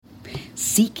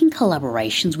Seeking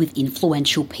collaborations with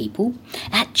influential people?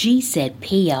 At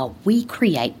GZPR, we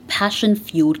create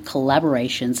passion-fueled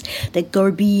collaborations that go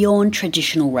beyond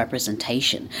traditional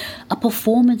representation. A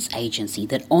performance agency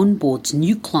that onboards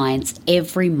new clients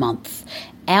every month.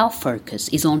 Our focus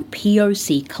is on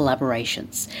POC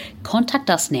collaborations.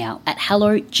 Contact us now at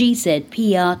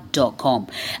hellogzpr.com,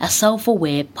 a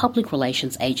self-aware public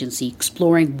relations agency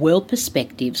exploring world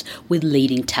perspectives with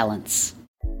leading talents.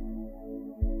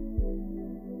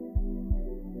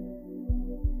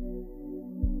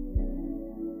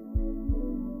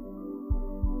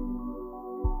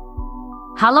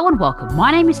 Hello and welcome. My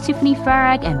name is Tiffany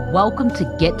Farag and welcome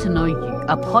to Get to Know You,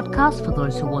 a podcast for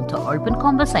those who want to open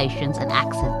conversations and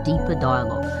access deeper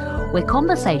dialogue, where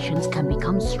conversations can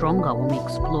become stronger when we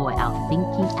explore our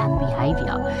thinking and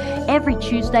behaviour. Every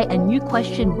Tuesday, a new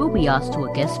question will be asked to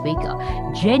a guest speaker,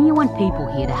 genuine people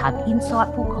here to have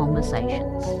insightful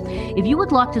conversations. If you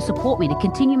would like to support me to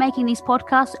continue making these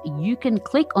podcasts, you can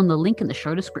click on the link in the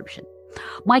show description.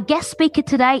 My guest speaker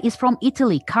today is from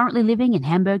Italy, currently living in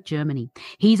Hamburg, Germany.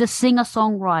 He's a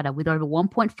singer-songwriter with over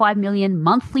 1.5 million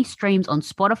monthly streams on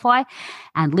Spotify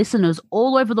and listeners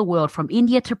all over the world, from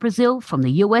India to Brazil, from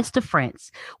the US to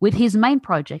France. With his main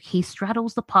project, he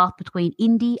straddles the path between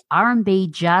indie, R&B,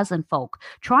 jazz and folk,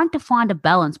 trying to find a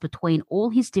balance between all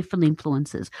his different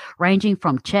influences, ranging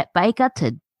from Chet Baker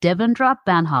to Devendra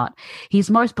Banhart. His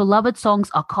most beloved songs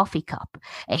are Coffee Cup,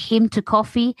 A Hymn to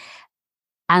Coffee,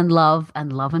 and Love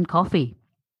and Coffee.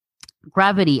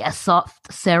 Gravity, a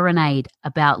soft serenade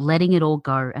about letting it all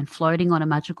go and floating on a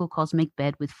magical cosmic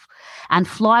bed and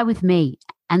Fly With Me,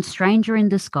 and Stranger in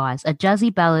Disguise, a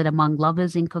jazzy ballad among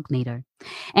lovers incognito.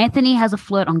 Anthony has a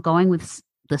flirt ongoing with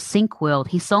the sync world.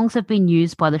 His songs have been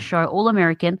used by the show All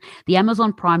American, the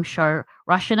Amazon Prime show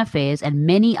Russian Affairs, and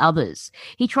many others.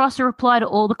 He tries to reply to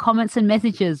all the comments and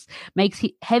messages, makes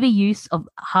heavy use of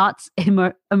hearts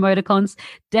emoticons,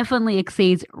 definitely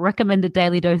exceeds recommended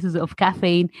daily doses of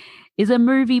caffeine, is a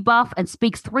movie buff, and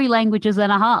speaks 3 languages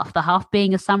and a half, the half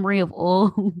being a summary of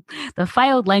all the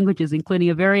failed languages, including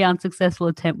a very unsuccessful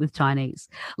attempt with Chinese.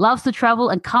 Loves to travel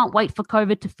and can't wait for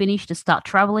COVID to finish to start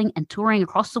traveling and touring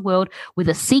across the world with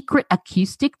a secret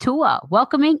acoustic tour.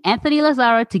 Welcoming Anthony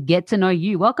Lazzaro to Get to Know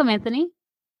You. Welcome, Anthony.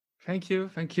 Thank you.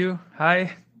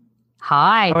 Hi.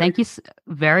 Thank you.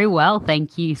 Very well.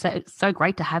 Thank you. So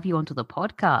great to have you onto the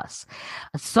podcast.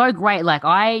 It's so great. Like,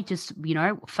 I just,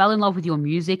 fell in love with your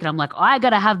music and I'm like, I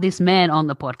got to have this man on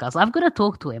the podcast. I've got to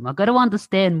talk to him. I've got to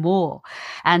understand more.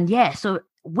 And yeah, so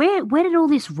where did all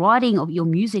this writing of your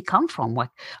music come from?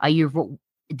 Like,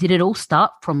 did it all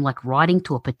start from like writing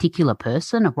to a particular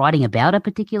person or writing about a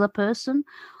particular person,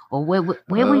 or where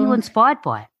were you inspired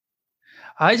by?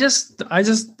 I just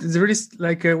really,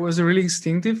 like, it was really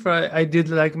instinctive. I did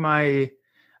like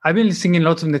I've been singing a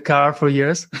lot in the car for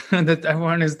years. That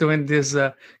everyone is doing this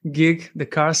gig, the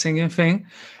car singing thing.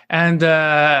 And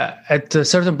at a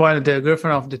certain point, the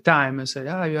girlfriend of the time, I said,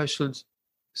 I should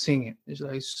sing it. So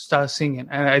I started singing,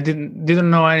 and I didn't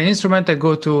know any instrument. I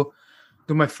go to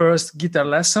do my first guitar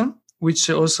lesson, which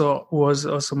also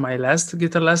was my last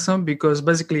guitar lesson, because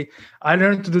basically I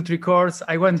learned to do 3 chords.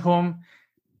 I went home.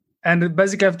 And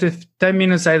basically after 10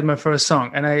 minutes, I had my first song.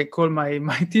 And I called my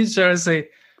teacher and say,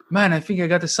 man, I think I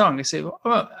got a song. I say,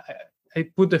 I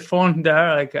put the phone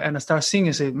there, and I start singing.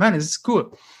 I say, man, it's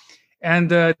cool.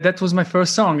 And that was my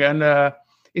first song. And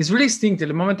it's really instinctive.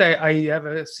 The moment I have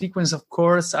a sequence of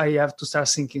chords, I have to start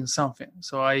singing something.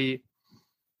 And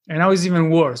now it's even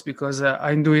worse because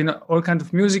I'm doing all kinds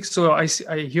of music. So I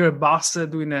hear a bass I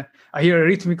hear a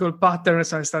rhythmical pattern.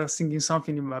 So I start singing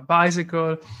something in my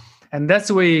bicycle. And that's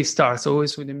the way it starts,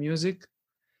 always with the music.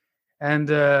 And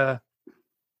it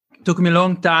took me a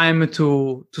long time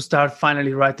to start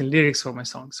finally writing lyrics for my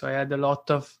songs. So I have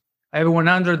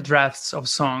 100 drafts of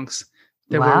songs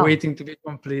that were waiting to be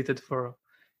completed for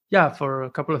a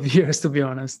couple of years, to be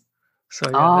honest. So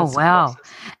wow.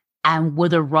 And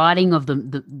with the writing of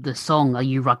the song, are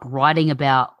you like writing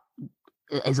about,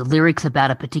 is the lyrics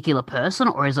about a particular person,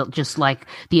 or is it just like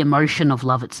the emotion of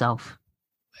love itself?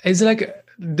 It's like,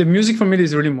 the music for me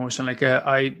is really emotional. Like,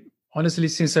 I honestly,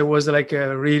 since I was like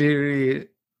a really, really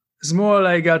small,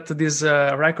 I got this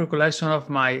record collection of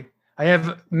I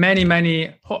have many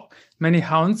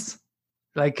hounds.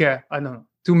 Like, I don't know,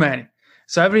 too many.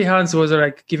 So every hound was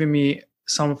like giving me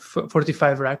some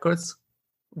 45 records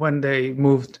when they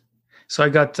moved. So I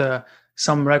got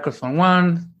some records from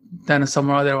one, then some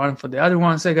other one for the other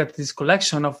one. So I got this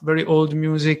collection of very old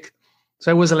music. So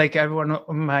I was like, everyone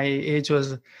my age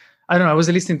was, I don't know, I was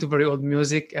listening to very old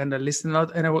music and I listened a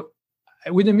lot. And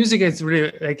with the music, it's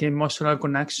really like an emotional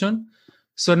connection.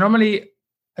 So normally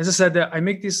as I said, I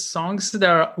make these songs that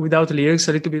are without lyrics,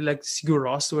 a little bit like Sigur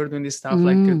Rós were doing this stuff,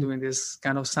 like doing this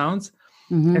kind of sounds.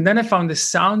 And then I found the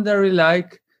sound that I really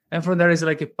like, and from there is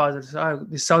like a puzzle. So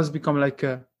the sounds become like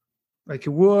a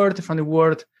word. From the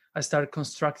word, I started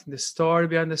constructing the story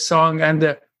behind the song,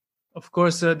 and of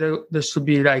course there should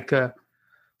be like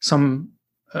some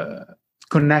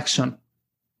connection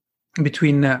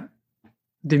between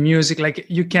the music. Like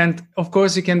you can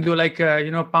do like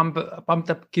pumped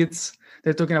up kids.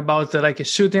 They're talking about like a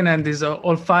shooting, and it's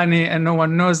all funny, and no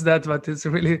one knows that, but it's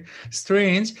really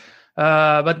strange.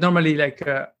 But normally, like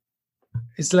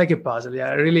it's like a puzzle.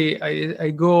 Yeah, really, I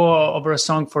go over a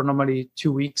song for normally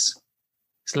 2 weeks.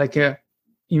 It's like a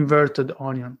inverted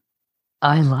onion.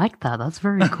 I like that. That's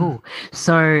very cool.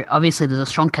 So obviously there's a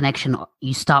strong connection.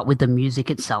 You start with the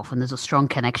music itself, and there's a strong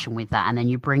connection with that, and then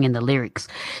you bring in the lyrics.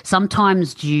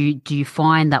 Sometimes do you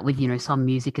find that with, some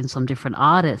music and some different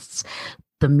artists,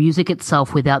 the music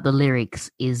itself without the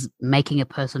lyrics is making a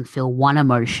person feel one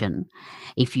emotion.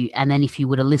 If you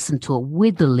were to listen to it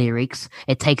with the lyrics,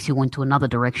 it takes you into another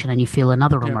direction and you feel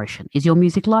another emotion. Is your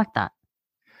music like that,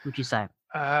 would you say?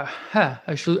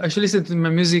 I should listen to my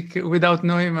music without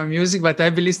knowing my music, but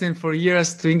I've been listening for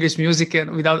years to English music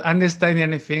and without understanding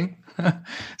anything.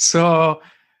 So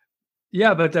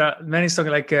yeah, but many songs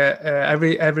like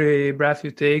Every Breath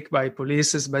You Take by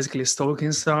Police is basically a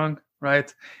stalking song,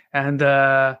 right? And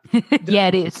yeah,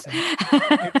 it is.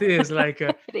 It is like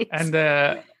it is. And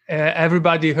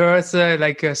Everybody Hurts,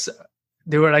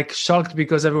 they were like shocked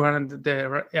because everyone at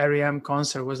the R.E.M.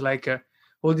 concert was like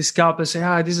all these couples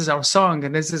say, this is our song,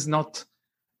 and this is not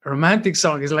a romantic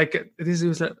song. It's like this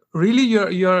is like, really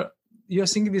you're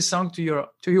singing this song to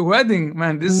your wedding,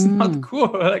 man. This is not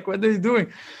cool. Like, what are you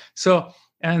doing? So,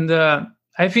 and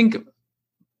I think,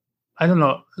 I don't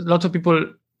know, a lot of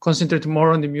people concentrate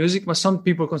more on the music, but some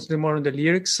people concentrate more on the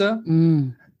lyrics. I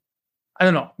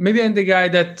don't know. Maybe I'm the guy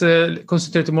that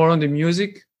concentrates more on the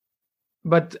music,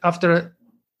 but after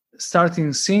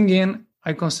starting singing,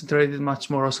 I concentrated much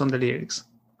more also on the lyrics.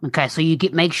 Okay, so you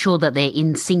make sure that they're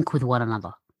in sync with one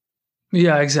another.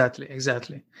 Yeah,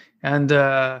 exactly. And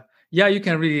you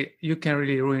can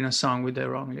really ruin a song with the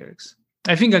wrong lyrics.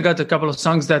 I think I got a couple of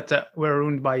songs that were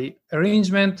ruined by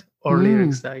arrangement or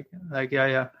lyrics.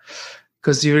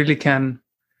 Because you really can.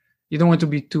 You don't want to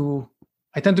be too.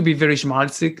 I tend to be very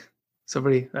schmaltzig, so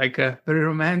very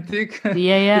romantic.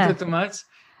 Yeah. Too much.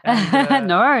 And,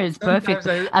 no, it's perfect.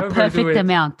 A perfect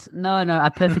amount. No, a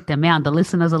perfect amount. The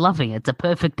listeners are loving it. It's a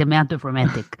perfect amount of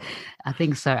romantic. I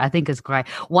think so. I think it's great.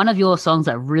 One of your songs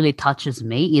that really touches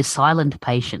me is Silent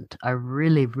Patient. I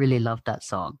really, really love that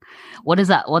song. What does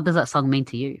that song mean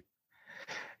to you?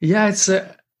 Yeah, it's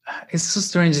so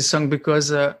strange, this song,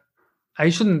 because I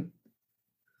shouldn't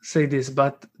say this,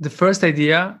 but the first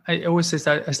idea, I always say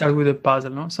I start with a puzzle.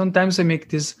 No? Sometimes I make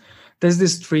this. There's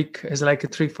this trick, it's like a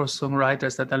trick for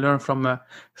songwriters that I learned from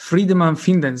Friedemann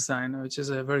Findenstein, which is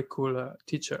a very cool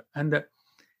teacher. And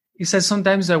he says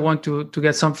sometimes I want to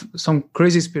get some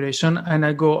crazy inspiration, and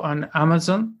I go on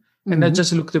Amazon and I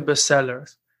just look the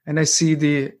bestsellers and I see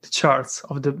the charts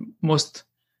of the most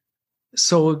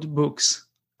sold books.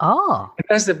 Oh, and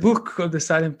that's the book called The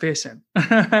Silent Patient.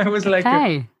 I was like,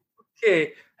 okay,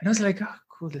 and I was like, oh,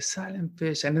 cool, The Silent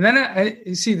Patient. And then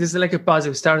you see, this is like a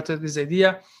puzzle. We started this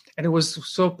idea. And it was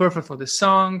so perfect for the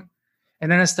song. And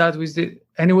then I started with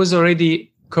and it was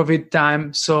already COVID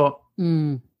time. So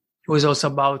it was also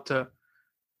about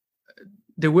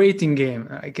the waiting game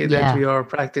that we are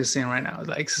practicing right now.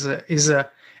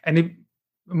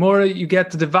 More you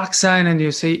get to the vaccine and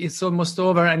you say it's almost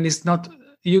over, and it's not,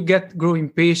 you grow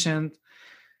impatient.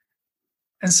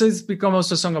 And so it's become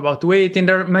also a song about waiting.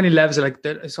 There are many levels, like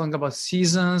a song about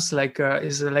seasons,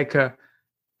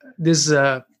 this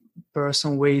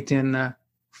person waiting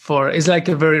for, it's like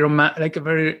a very like a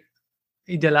very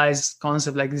idealized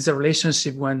concept, like this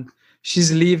relationship when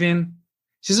she's leaving.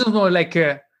 She's more like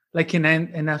an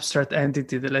abstract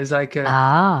entity. There's like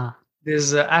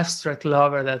this abstract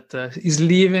lover that is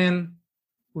leaving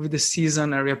with the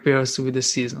season and reappears with the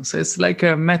season. So it's like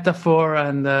a metaphor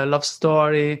and a love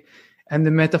story, and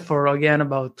the metaphor again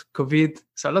about COVID.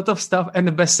 So a lot of stuff, and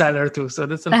the bestseller too. So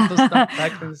that's a lot of stuff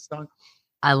back in the song.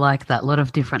 I like that. A lot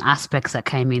of different aspects that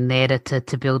came in there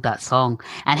to build that song.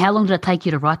 And how long did it take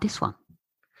you to write this one?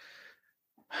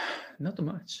 Not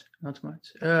much.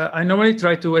 I normally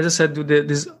try to, as I said, do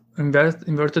this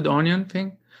inverted onion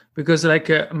thing, because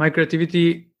my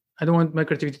creativity, I don't want my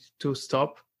creativity to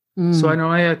stop. So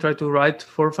I try to write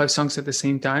 4 or 5 songs at the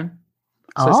same time.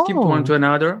 So I skip one to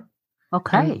another.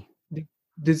 Okay. And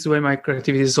this way my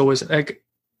creativity is always I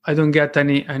don't get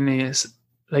any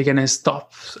like, and I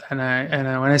stop, and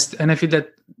I feel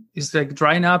that it's like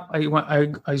drying up,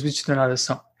 I switch to another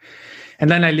song, and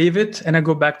then I leave it, and I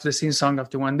go back to the same song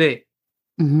after one day.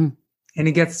 Mm-hmm. And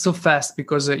it gets so fast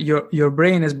because your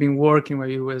brain has been working while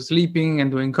you were sleeping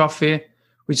and doing coffee,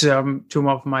 which are two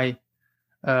of my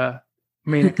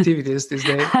main activities this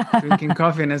day: drinking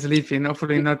coffee and sleeping.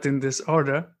 Hopefully, not in this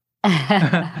order.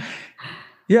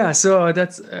 Yeah, so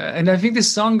that's and I think this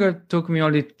song took me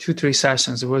only 2-3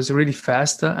 sessions. It was really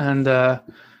fast, and yeah,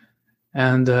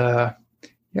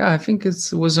 I think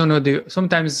it was one of the.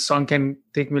 Sometimes the song can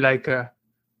take me like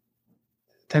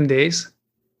 10 days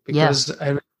because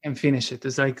I can finish it.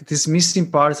 It's like this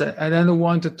missing parts. I don't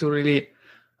want it to really.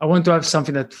 I want to have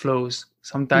something that flows.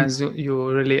 Sometimes you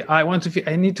really. I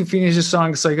need to finish a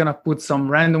song, so I'm gonna put some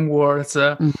random words,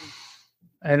 and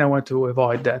I want to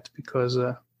avoid that because.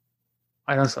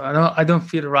 I don't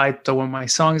feel right toward my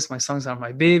songs. My songs are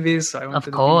my babies. So I want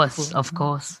of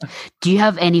course. Do you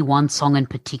have any one song in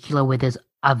particular where there's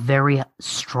a very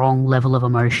strong level of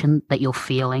emotion that you're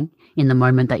feeling in the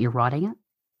moment that you're writing it?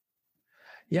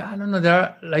 Yeah, I don't know. There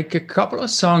are like a couple of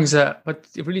songs, but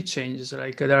it really changes.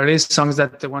 Like there are songs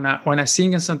that when I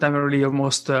sing, and sometimes I really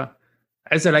almost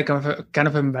it's like kind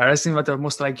of embarrassing, but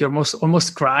almost like you're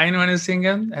almost crying when I sing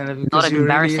them, and not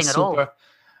embarrassing at all.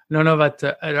 No, but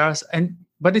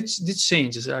but it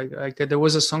changes. Like there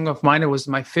was a song of mine that was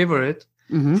my favorite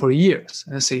for years,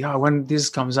 and I say, when this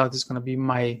comes out, it's gonna be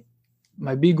my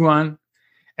big one,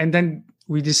 and then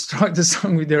we destroyed the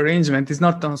song with the arrangement. It's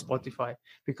not on Spotify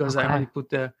because I only put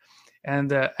the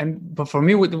but for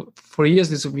me, for years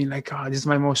this would be like, this is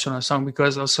my emotional song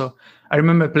because also I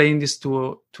remember playing this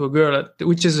to a girl,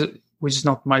 which is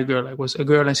not my girl. It was a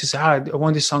girl, and she said, I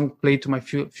want this song played to my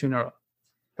funeral.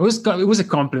 It was a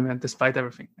compliment despite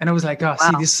everything. And I was like, wow.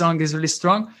 See, this song is really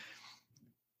strong.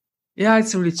 Yeah,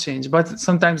 it's really changed. But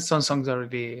sometimes some songs are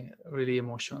really, really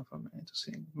emotional for me to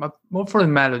sing. But more for the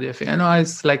melody, I think. I know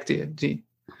it's like the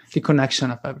connection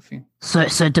of everything. So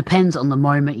it depends on the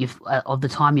moment of the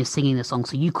time you're singing the song.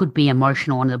 So you could be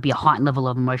emotional and there'll be a heightened level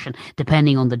of emotion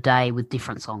depending on the day with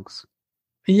different songs.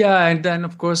 Yeah, and then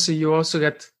of course you also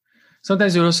get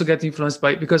influenced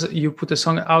by, because you put a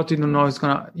song out, you don't know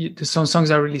some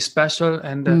songs are really special,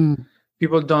 and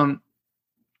people don't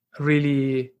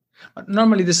really.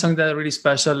 Normally, the songs that are really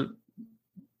special,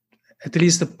 at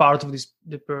least a part of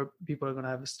people are gonna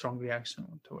have a strong reaction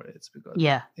toward it because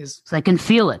so they can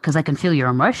feel it because they can feel your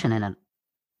emotion in it.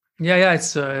 Yeah,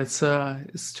 it's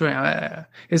true.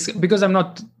 It's because I'm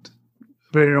not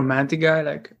very romantic guy,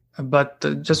 like. But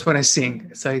just when I sing,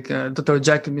 it's like Dr.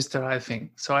 Jekyll, Mr. Hyde thing.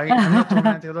 So I'm not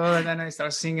romantic at all, and then I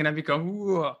start singing, I become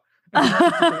whoa.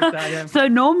 So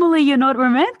normally you're not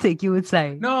romantic, you would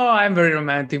say? No, I'm very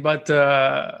romantic, but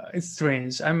it's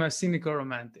strange. I'm a cynical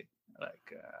romantic.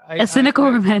 Like a cynical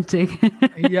romantic.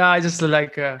 Yeah, I just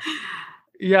like.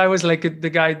 I was like the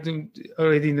guy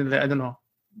already in the, I don't know,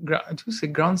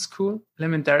 ground school,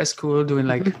 elementary school, doing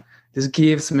like these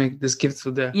gifts, make these gifts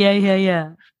to the.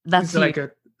 Yeah. That's like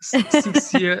a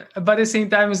 6 year, but at the same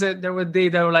time, there were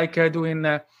days that were like doing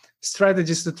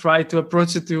strategies to try to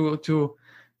approach it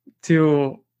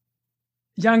to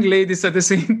young ladies at the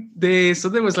same day. So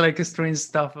there was like a strange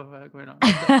stuff going on.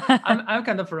 I'm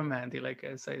kind of romantic, like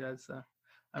I say.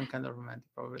 I'm kind of romantic,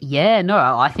 probably. Yeah, no,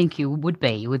 I think you would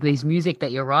be with this music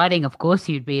that you're writing. Of course,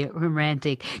 you'd be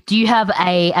romantic. Do you have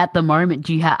at the moment?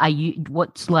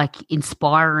 What's like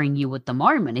inspiring you at the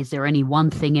moment? Is there any one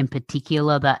thing in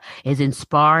particular that is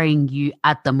inspiring you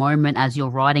at the moment as you're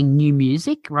writing new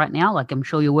music right now? Like I'm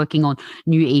sure you're working on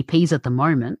new EPs at the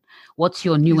moment. What's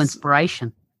your new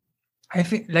inspiration? I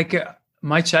think like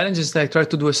my challenge is that I try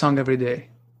to do a song every day,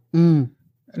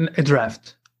 a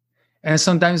draft. And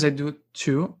sometimes I do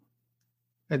 2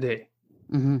 a day.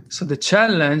 So the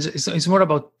challenge is more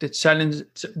about the challenge.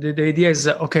 The idea is,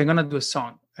 okay, I'm going to do a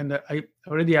song. And I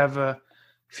already have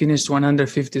finished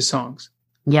 150 songs.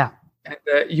 Yeah. And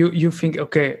you think,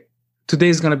 okay, today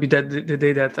is going to be the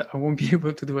day that I won't be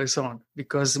able to do a song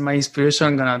because my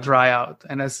inspiration is going to dry out.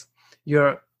 And that's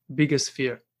your biggest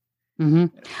fear.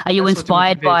 Are you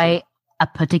inspired by a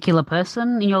particular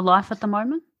person in your life at the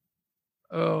moment?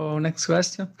 Oh, next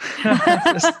question.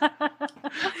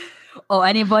 Or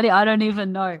anybody, I don't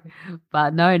even know.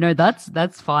 But no,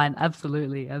 that's fine.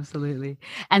 Absolutely.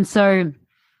 And so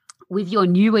with your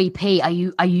new EP,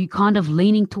 are you kind of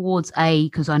leaning towards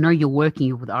because I know you're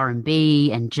working with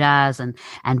R&B and jazz and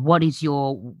what is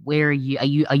where are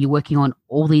you working on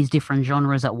all these different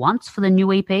genres at once for the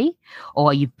new EP,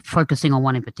 or are you focusing on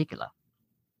one in particular?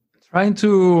 Trying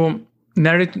to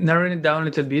narrow it down a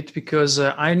little bit because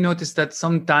I noticed that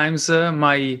sometimes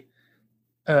my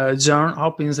genre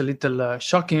hopping is a little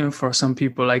shocking for some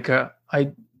people. Like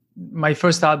my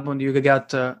first album, you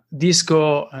got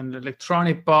disco and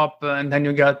electronic pop, and then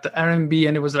you got R&B,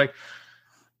 and it was like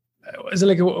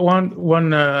one.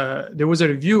 There was a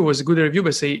review, it was a good review,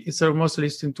 but say it's almost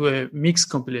listening to a mixed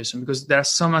compilation because there's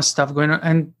so much stuff going on.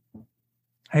 And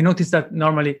I noticed that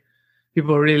normally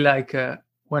people really like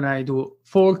when I do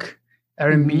folk,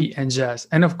 R&B, and jazz.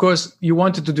 And of course, you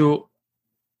wanted to do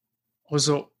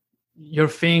also your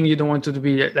thing. You don't want to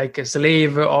be like a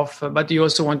slave of, but you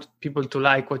also want people to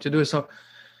like what you do. So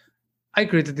I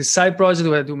created this side project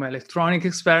where I do my electronic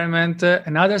experiment,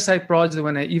 another side project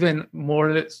when I even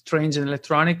more strange and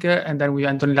electronic, and then we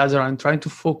Anthony Lazzaro. I'm trying to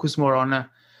focus more on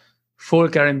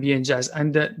folk, R&B, and jazz.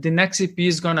 And the next EP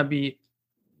is gonna be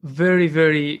very,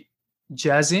 very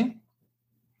jazzy.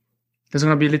 There's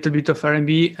gonna be a little bit of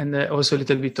R&B and also a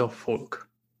little bit of folk.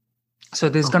 So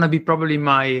there's gonna be probably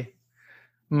my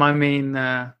main.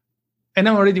 And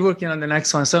I'm already working on the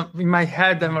next one. So in my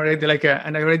head, I'm already like,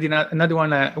 and I already another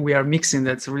one we are mixing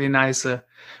that's really nice.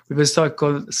 With a story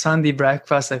called Sunday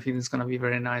Breakfast. I think it's gonna be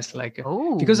very nice. Like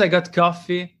because I got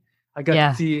coffee, I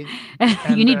got tea.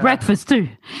 And, you need breakfast too.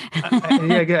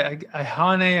 I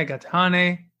got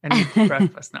honey, and eat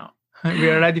breakfast now. We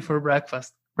are ready for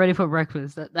breakfast. Ready for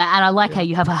breakfast. And I like how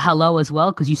you have a hello as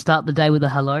well, because you start the day with a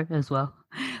hello as well.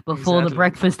 Before the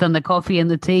breakfast and the coffee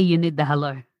and the tea, you need the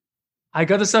hello. I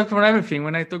got a song for everything.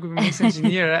 When I talk with my mix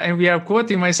engineer and we are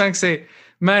quoting my song, say,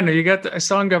 man, you got a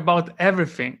song about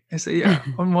everything. I say, yeah,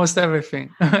 almost everything.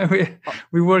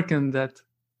 we work on that.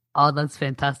 Oh, that's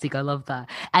fantastic. I love that.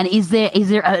 And is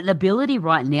there an ability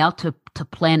right now to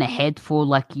plan ahead for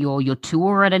like your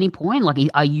tour at any point? Like,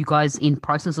 are you guys in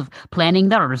process of planning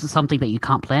that, or is it something that you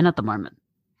can't plan at the moment?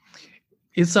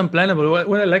 It's unplannable.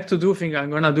 What I like to do, think I'm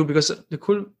going to do, because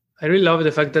I really love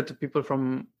the fact that the people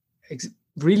from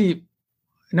really,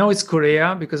 now it's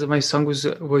Korea, because my song was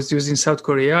used in South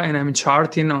Korea, and I'm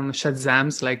charting on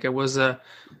Shazam's. Like I was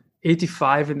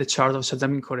 85 in the chart of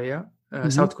Shazam in Korea,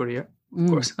 South Korea, of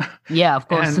course. Yeah, of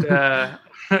course.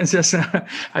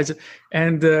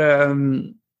 And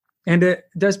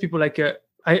there's people like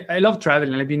I love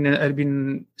traveling. I've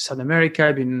been South America.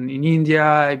 I've been in India.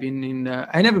 I've been in.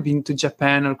 I never been to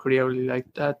Japan or Korea really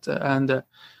like that. And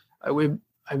I've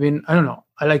been. I don't know.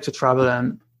 I like to travel,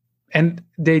 and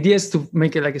the idea is to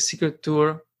make it like a secret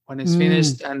tour when it's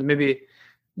finished, and maybe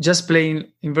just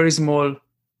playing in very small,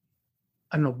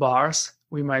 I don't know, bars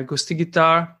with my acoustic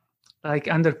guitar, like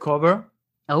undercover.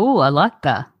 Oh, I like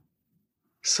that.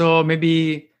 So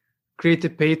maybe create a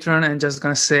Patreon and just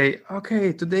gonna say,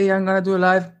 okay, today I'm gonna do a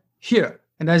live here,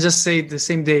 and I just say it the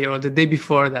same day or the day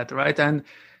before that, right? And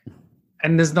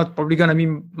there's not probably gonna be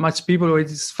much people, or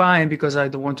it's fine, because I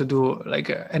don't want to do like,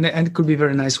 and it could be a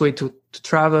very nice way to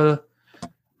travel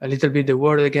a little bit the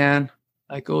world again,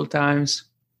 like old times.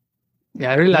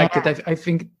 Yeah, I really like it. I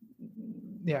think,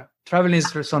 yeah, traveling is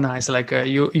so nice. Like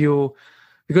you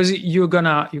because you're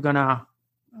gonna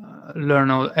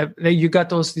learn all. Like you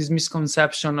got all this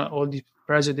misconception, all these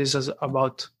prejudices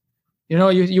about,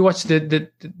 you watch the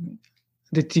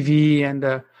TV and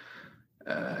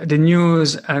the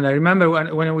news. And I remember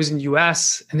when I was in the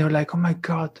US, and they were like, "Oh my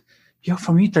God, you're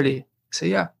from Italy." I say,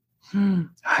 "Yeah."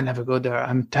 I never go there.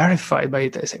 I'm terrified by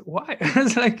it. I say, why?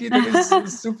 It's like,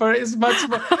 it's much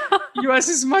more, US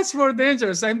is much more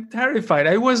dangerous. I'm terrified.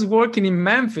 I was working in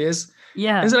Memphis.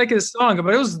 Yeah. It's like a song,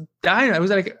 but I was dying. I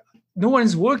was like, no one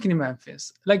is working in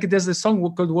Memphis. Like there's a song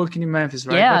called Working in Memphis,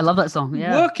 right? Yeah, but I love that song.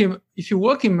 Yeah. If you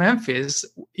work in Memphis,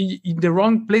 in the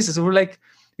wrong places, it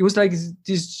was like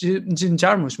this Jim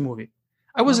Jarmusch movie.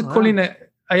 I was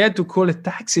I had to call a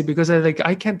taxi because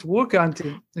I can't work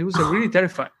until, it was really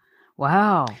terrifying.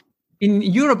 Wow. In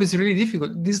Europe, it's really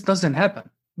difficult. This doesn't happen.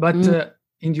 But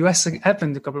in the US, it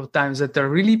happened a couple of times that they're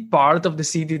really part of the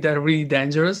city that are really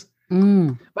dangerous.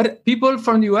 But people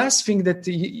from the US think that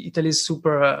Italy is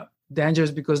super dangerous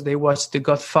because they watch The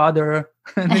Godfather.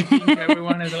 And they think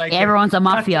everyone is like... Everyone's a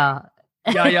mafia.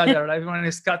 Everyone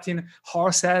is cutting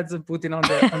horse heads and putting on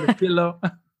the pillow.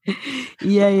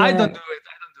 Yeah. I don't do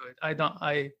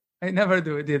it. I never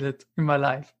did it in my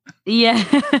life. Yeah.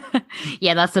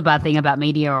 Yeah, that's the bad thing about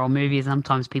media or movies.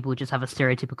 Sometimes people just have a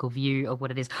stereotypical view of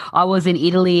what it is. I was in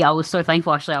Italy. I was so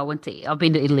thankful. Actually, I've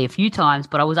been to Italy a few times,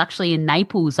 but I was actually in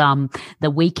Naples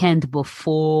the weekend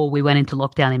before we went into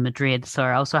lockdown in Madrid. So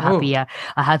I was so happy. I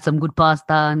had some good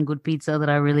pasta and good pizza that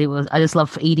I just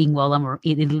love eating while I'm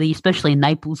in Italy, especially in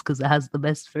Naples, because it has the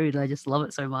best food. I just love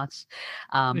it so much.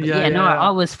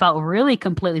 I felt really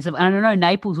completely safe. And I don't know,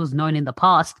 Naples was known in the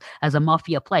past as a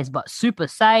mafia place, but super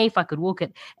safe. I could walk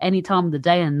at any any time of the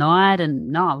day and night.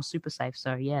 And no, I was super safe.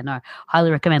 So yeah, no,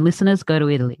 highly recommend listeners go to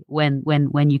Italy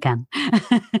when you can,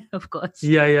 of course.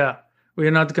 Yeah.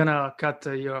 We're not gonna cut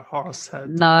your horse head.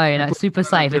 No, super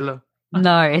safe.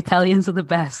 No, Italians are the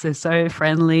best. They're so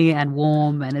friendly and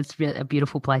warm, and it's a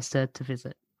beautiful place to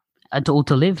visit and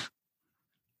to live.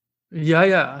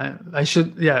 Yeah. I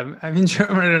should. Yeah, I'm in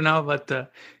Germany right now, but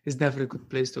it's definitely a good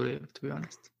place to live. To be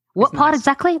honest. What part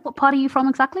exactly? What part are you from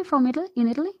exactly? From Italy? In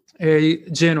Italy?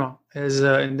 Genoa is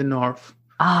in the north.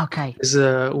 Ah, okay. Is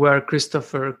where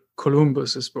Christopher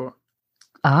Columbus is born.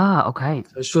 Ah, okay.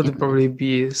 So I should probably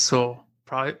be so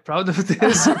proud of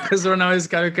this because right now it's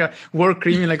kind of like a war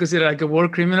criminal, like consider like a war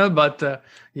criminal. But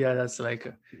yeah, that's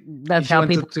like that's how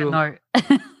people know.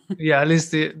 Yeah, at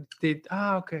least they.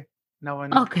 Okay. Now I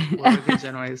know where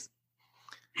Genoa is.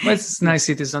 But it's nice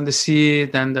cities on the sea,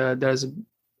 and there's a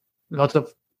lot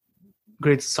of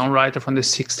great songwriter from the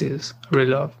 60s. I really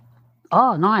love.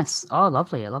 Oh, nice. Oh,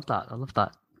 lovely. I love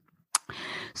that.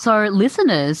 So,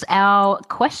 listeners, our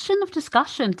question of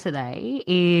discussion today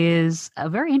is a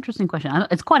very interesting question.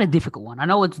 It's quite a difficult one. I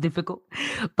know it's difficult,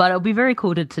 but it'll be very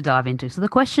cool to dive into. So the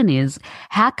question is,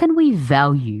 how can we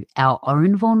value our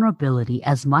own vulnerability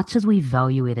as much as we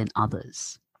value it in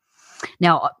others?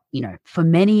 Now, for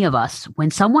many of us,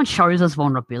 when someone shows us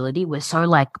vulnerability, we're so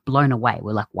like blown away.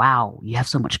 We're like, wow, you have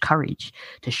so much courage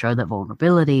to show that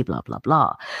vulnerability, blah, blah,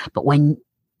 blah. But when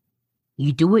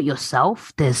you do it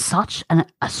yourself, there's such a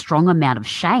strong amount of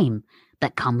shame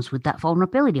that comes with that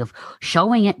vulnerability of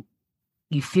showing it.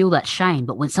 You feel that shame,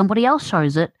 but when somebody else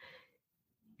shows it,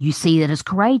 you see that as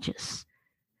courageous.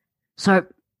 So,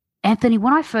 Anthony,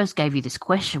 when I first gave you this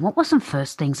question, what were some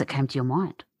first things that came to your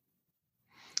mind?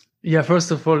 Yeah, first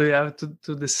of all, you have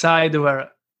to decide where,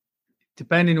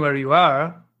 depending where you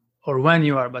are or when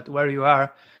you are, but where you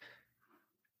are,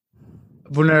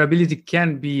 vulnerability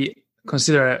can be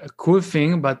considered a cool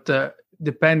thing, but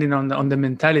depending on the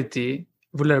mentality,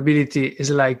 vulnerability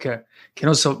is like can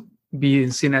also be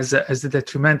seen as a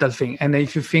detrimental thing. And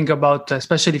if you think about,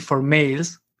 especially for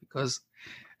males, because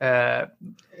the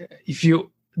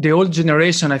old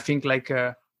generation, I think like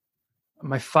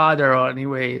my father, or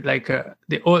anyway, like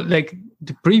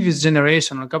the previous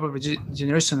generation, a couple of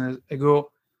generations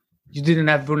ago, you didn't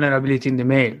have vulnerability in the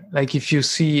male. Like if you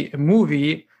see a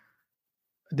movie,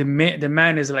 the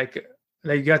man is like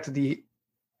got the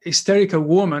hysterical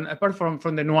woman, apart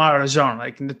from the noir genre.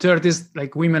 Like in the 30s,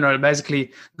 like women are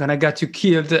basically gonna get you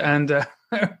killed, and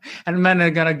and men are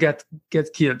gonna get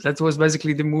killed. That was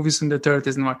basically the movies in the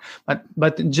 30s noir.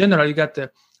 But in general, you got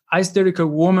the hysterical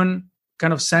woman,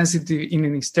 kind of sensitive in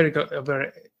an hysterical,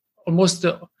 almost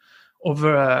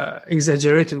over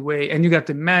exaggerated way, and you got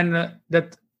the men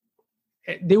that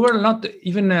they were not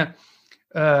even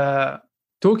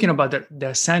talking about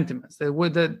their sentiments.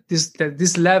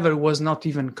 This level was not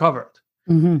even covered.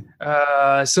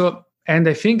 Mm-hmm. So, and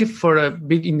I think for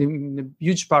in a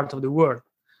huge part of the world,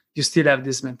 you still have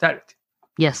this mentality.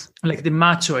 Yes, like the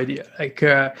macho idea. Like,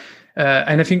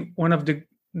 and I think one of the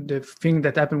thing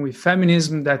that happened with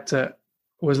feminism that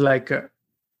was like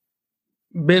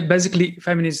basically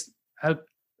feminists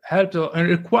helped and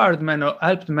required men or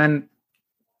helped men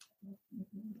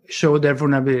show their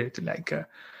vulnerability, like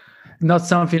not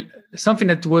something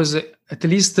that was at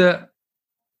least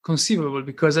conceivable,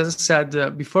 because as I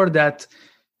said before, that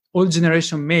old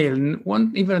generation male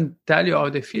won't even tell you how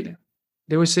they feel.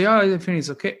 They will say, "Oh, I think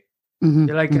it's okay." Mm-hmm.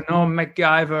 They're like, "No,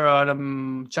 MacGyver or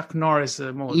Chuck Norris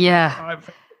mode." Yeah.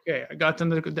 Okay, I got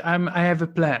I have a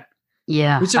plan.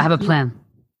 Yeah, I have a plan.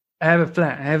 I have a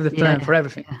plan. I have the plan for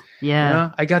everything. Yeah. You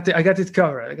know? I got it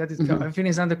covered. Mm-hmm. Everything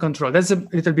is under control. That's a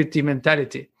little bit the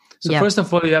mentality. So first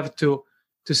of all, you have to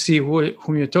see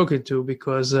whom you're talking to,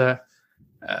 because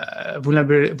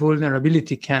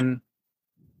vulnerability can,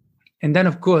 and then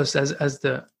of course, as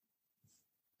the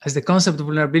concept of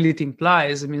vulnerability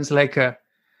implies, it means like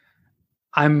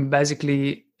I'm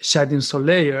basically shedding some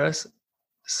layers,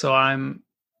 so I'm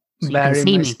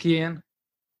baring my skin.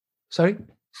 Sorry?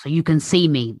 So you can see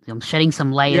me. I'm shedding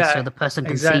some layers so the person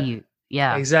can see you.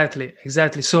 Yeah. Exactly.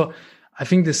 So I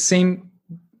think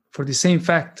for the same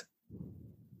fact,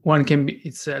 one can be,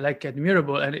 it's like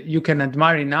admirable, and you can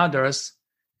admire in others,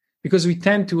 because we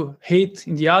tend to hate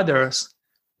in the others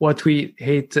what we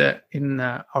hate in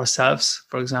ourselves,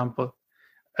 for example,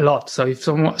 a lot. So if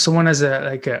someone has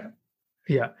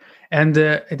and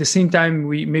at the same time,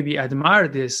 we maybe admire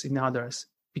this in others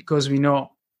because we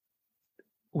know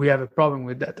we have a problem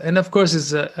with that. And of course,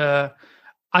 it's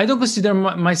I don't consider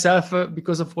myself,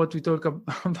 because of what we talked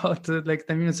about like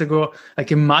 10 minutes ago,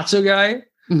 like a macho guy.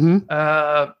 Mm-hmm.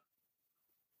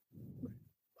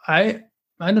 I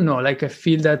don't know. Like I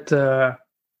feel that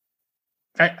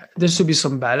there should be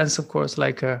some balance, of course.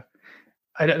 I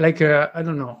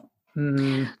don't know.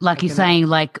 Like you're saying,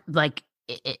 like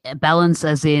a balance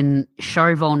as in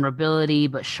show vulnerability,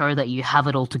 but show that you have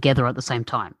it all together at the same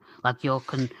time. Like you're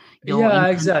in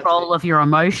control of your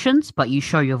emotions, but you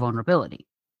show your vulnerability.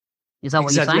 Is that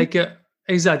what you're saying?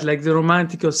 Exactly, like the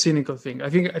romantic or cynical thing. I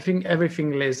think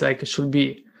everything is like should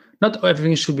be, not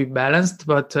everything should be balanced,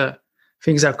 but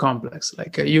things are complex.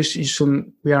 Like you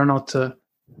shouldn't. We are not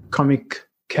comic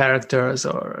characters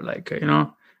or like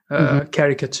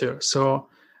caricature. So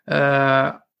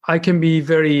I can be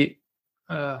very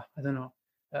I don't know,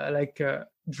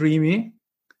 dreamy,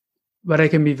 but I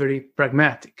can be very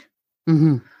pragmatic.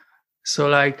 Mm-hmm.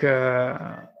 So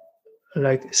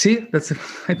see, that's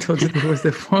I told you it was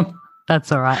the phone.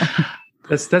 That's all right.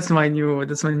 That's my new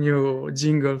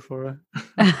jingle for.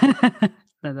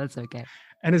 No, that's okay.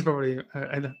 And it's probably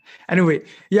anyway.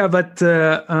 Yeah, but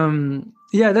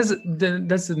yeah, that's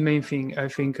the main thing. I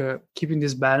think keeping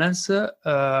this balance.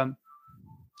 I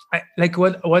like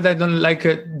what I don't like.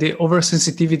 The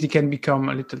oversensitivity can become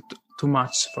a little too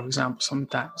much. For example,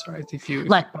 sometimes, right? If it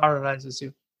paralyzes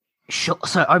you. Sure.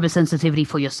 So oversensitivity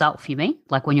for yourself, you mean?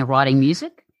 Like when you're writing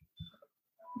music?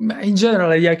 In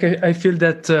general, yeah, I feel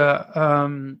that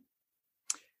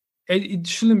it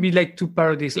shouldn't be like two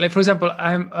parodies. Like for example,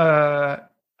 I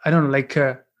don't know, like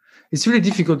it's really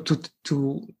difficult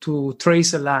to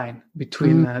trace a line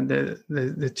between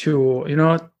the two. You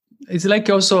know, it's like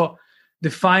also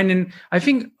defining. I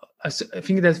think that's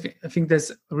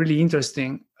really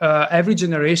interesting. Every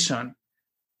generation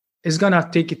is gonna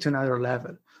take it to another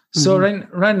level. So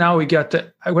right now we got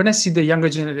when I see the younger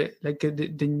generation, like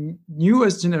the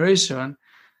newest generation,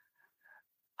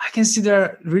 I can see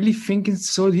they're really thinking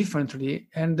so differently,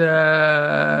 and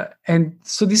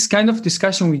so this kind of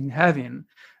discussion we've been having,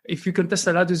 if you contest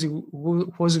a lot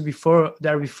who was before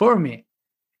me,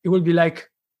 it will be like,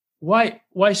 why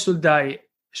should I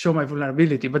show my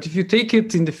vulnerability? But if you take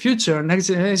it in the future, next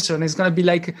generation, it's gonna be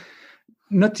like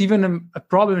not even a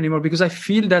problem anymore, because I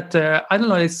feel that I don't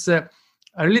know, it's.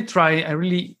 I'm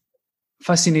really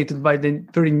fascinated by the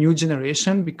very new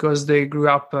generation, because they grew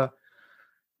up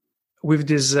with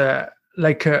this the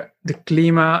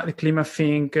klima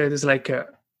thing. There's like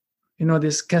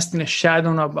this casting a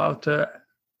shadow about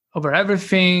over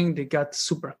everything. They got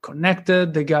super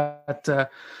connected. They got the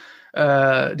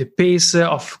pace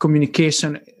of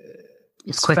communication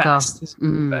is quicker. Fast. It's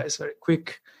very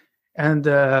quick, and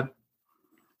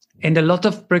a lot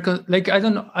of I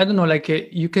don't know, like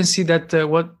you can see that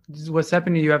what's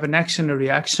happening. You have an action, a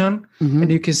reaction,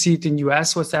 and you can see it in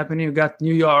US. What's happening? You got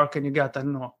New York, and you got I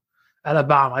don't know,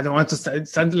 Alabama. I don't want to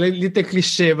sound a little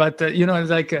cliche, but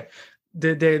it's like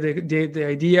the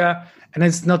idea, and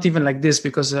it's not even like this,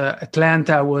 because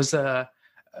Atlanta was and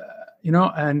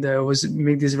was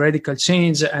made this radical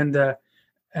change, and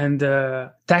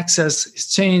Texas is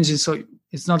changing, so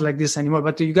it's not like this anymore.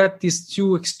 But you got these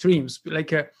two extremes,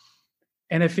 like.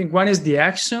 And I think one is the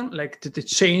action, like the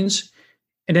change,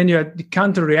 and then you have the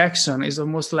counter reaction is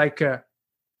almost like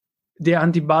the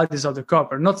antibodies of the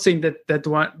copper. Not saying that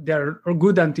one they're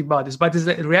good antibodies, but it's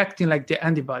reacting like the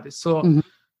antibodies. So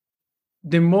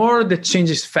the more the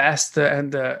change is fast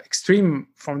and extreme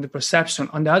from the perception,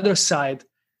 on the other side,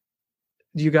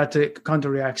 you got the counter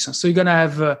reaction. So you're gonna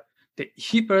have the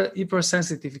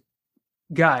hypersensitive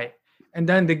guy, and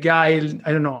then the guy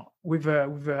I don't know with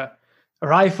a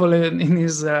rifle in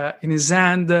his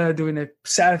hand, doing a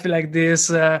selfie like this,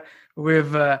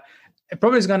 with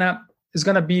probably is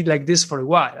gonna be like this for a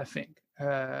while, I think.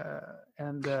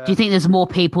 Do you think there's more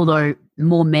people though,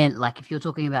 more men? Like if you're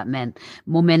talking about men,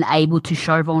 more men able to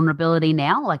show vulnerability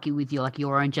now, like with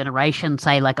your own generation,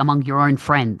 say like among your own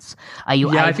friends? Are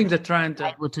you? Yeah, I think the trend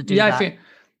able to do that. I think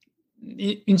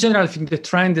in general, I think the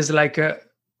trend is like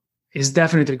is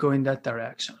definitely going that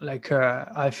direction. Like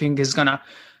I think it's gonna.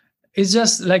 It's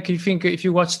just like if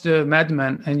you watch the Mad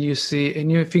Men and you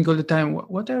think all the time,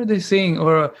 what are they saying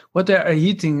or what they are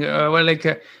eating?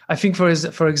 I think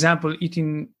for example,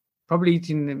 eating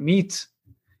meat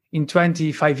in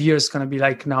 25 years is gonna be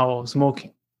like now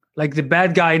smoking. Like the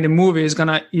bad guy in the movie is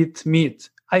gonna eat meat.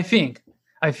 I think,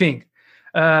 I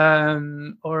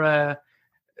don't know.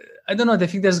 I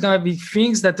think there's gonna be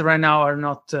things that right now are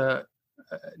not there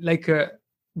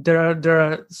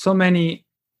are so many.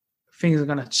 Things are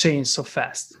gonna change so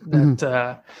fast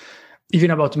that even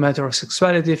about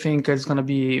heterosexuality, I think it's gonna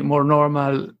be more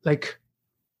normal. Like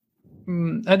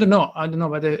I don't know,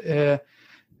 but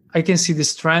I can see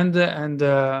this trend, and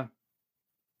more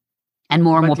and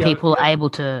more people are able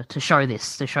to show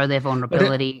this, to show their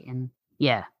vulnerability, and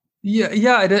yeah.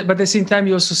 but at the same time,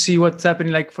 you also see what's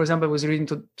happening. Like, for example, I was reading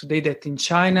today that in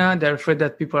China, they're afraid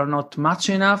that people are not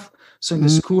macho enough. So in the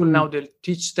school now, they'll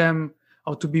teach them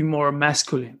how to be more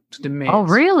masculine to the males. Oh,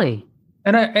 really?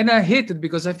 And I hate it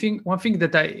because I think one thing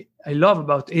that I love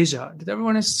about Asia, that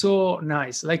everyone is so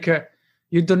nice. Like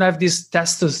you don't have this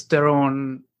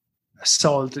testosterone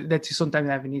assault that you sometimes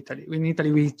have in Italy. In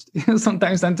Italy, we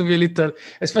sometimes tend to be a little,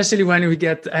 especially when we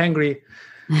get angry.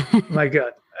 My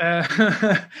God.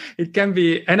 It can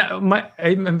be, and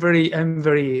I'm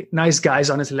very nice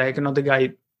guys, honestly. Like, I'm not the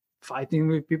guy fighting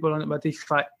with people, but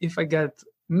if I get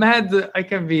mad, I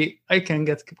can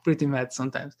get pretty mad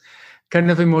sometimes,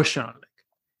 kind of emotional.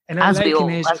 And as we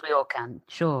all can,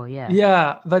 sure, yeah.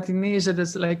 Yeah, but in Asia,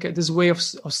 there's like this way of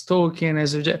talking,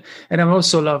 and I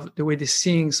also love the way they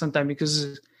sing sometimes,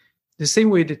 because the same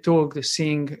way they talk, the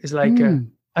sing is like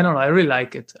I don't know. I really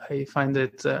like it. I find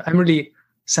it. I'm really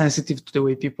sensitive to the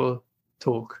way people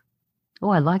talk. Oh,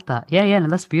 I like that. Yeah, no,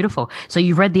 that's beautiful. So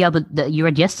you read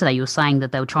yesterday, you were saying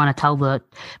that they were trying to tell the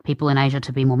people in Asia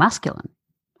to be more masculine.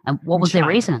 And what was their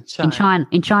reason? In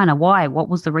China, why? What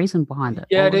was the reason behind it?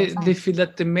 Yeah, they feel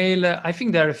that the male, I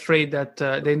think they're afraid that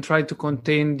they try to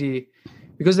contain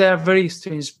because they have very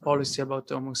strange policy about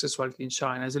homosexuality in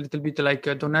China. It's a little bit like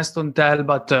don't ask, don't tell,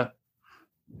 but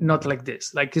not like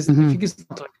this. Like, I think it's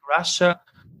not like Russia,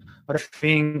 but I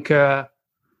think...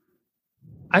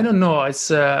 I don't know.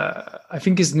 It's I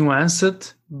think it's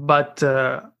nuanced, but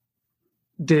I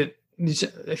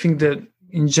think that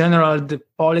in general the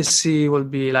policy will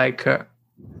be like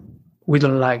we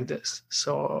don't like this,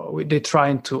 so they're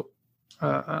trying to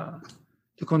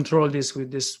control this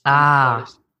with this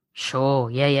policy. Sure.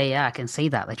 Yeah. I can see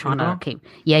that. They're trying to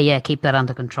keep that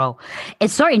under control.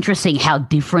 It's so interesting how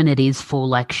different it is for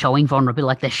like showing vulnerability,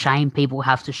 like the shame people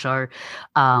have to show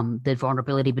the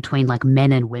vulnerability between like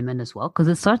men and women as well. Because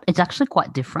it's actually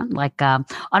quite different. Like, I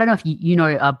don't know if you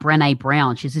know Brené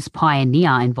Brown. She's this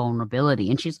pioneer in vulnerability.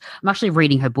 And I'm actually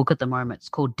reading her book at the moment. It's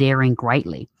called Daring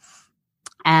Greatly.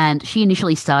 And she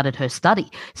initially started her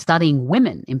studying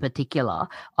women in particular,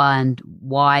 and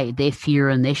why their fear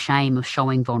and their shame of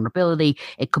showing vulnerability.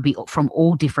 It could be from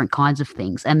all different kinds of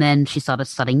things. And then she started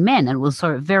studying men, and it was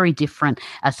so very different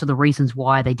as to the reasons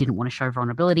why they didn't want to show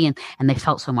vulnerability and they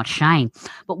felt so much shame.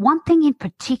 But one thing in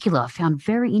particular I found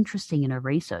very interesting in her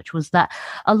research was that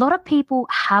a lot of people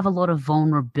have a lot of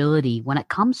vulnerability when it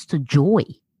comes to joy.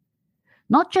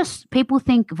 Not just people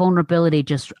think vulnerability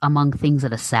just among things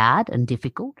that are sad and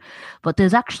difficult, but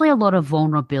there's actually a lot of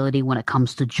vulnerability when it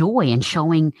comes to joy and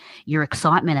showing your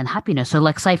excitement and happiness. So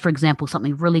like, say, for example,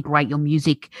 something really great, your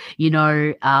music,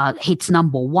 hits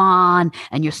number one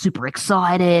and you're super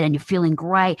excited and you're feeling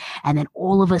great. And then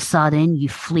all of a sudden you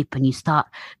flip and you start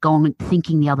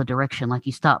thinking the other direction. Like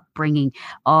you start bringing,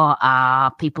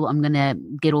 people, I'm going to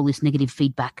get all this negative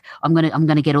feedback. I'm going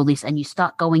to get all this. And you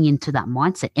start going into that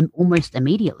mindset and almost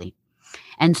immediately.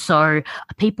 And so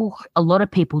a lot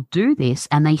of people do this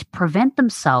and they prevent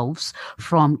themselves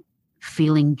from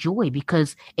feeling joy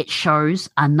because it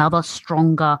shows another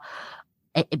stronger,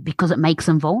 because it makes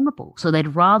them vulnerable. So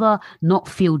they'd rather not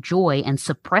feel joy and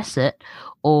suppress it,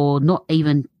 or not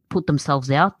even put themselves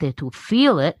out there to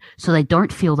feel it, so they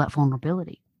don't feel that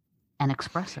vulnerability and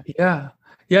express it. Yeah.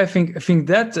 I think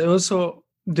that also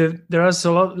there are a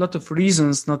lot of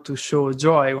reasons not to show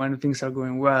joy when things are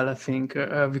going well. I think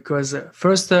because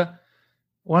first,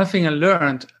 one thing I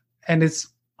learned, and it's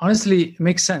honestly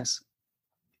makes sense.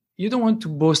 You don't want to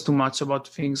boast too much about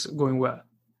things going well.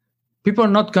 People are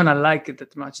not gonna like it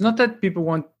that much. Not that people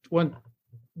want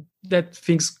that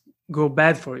things go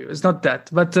bad for you. It's not that,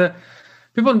 but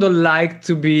people don't like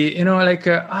to be,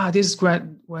 this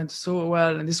went so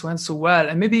well and this went so well,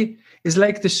 and maybe it's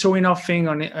like the showing off thing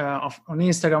on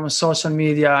Instagram, on social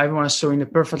media. Everyone is showing the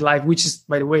perfect life, which is,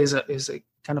 by the way, is a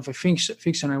kind of a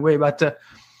fiction in a way, but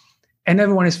and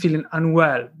everyone is feeling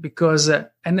unwell because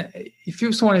and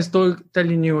if someone is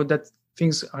telling you that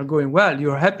things are going well,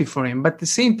 you're happy for him, but at the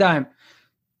same time,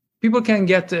 people can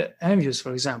get envious,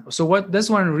 for example. So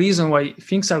that's one reason why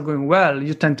things are going well,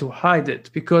 you tend to hide it,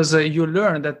 because you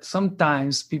learn that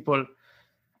sometimes people,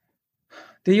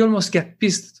 they almost get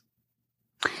pissed.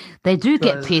 They do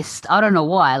get pissed. I don't know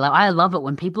why. Like, I love it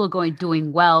when people are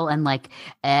doing well and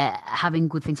having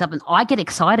good things happen. I get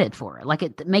excited for it. Like,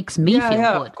 it makes me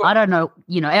feel good. I don't know.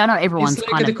 I know everyone's it's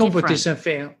like kind of different. The competition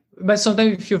thing. But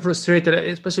sometimes if you're frustrated,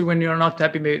 especially when you're not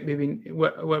happy, maybe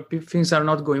where things are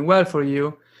not going well for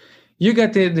you, you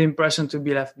get the impression to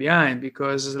be left behind,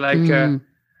 because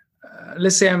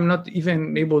let's say I'm not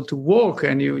even able to walk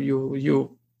and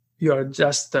you are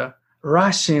just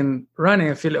running.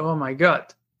 I feel, oh my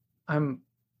God, I'm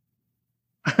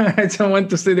I don't want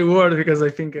to say the word because I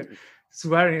think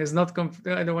swearing is not.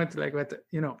 I don't want to but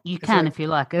You it's can like, if you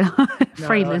like. no,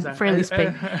 freely speak.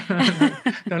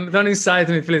 don't incite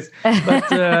me, please.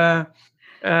 But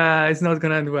it's not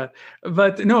gonna end well.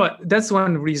 But no, that's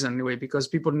one reason anyway, because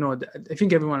people know that. I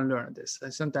think everyone learned this.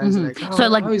 Sometimes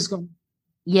how is going.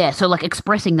 Yeah, so like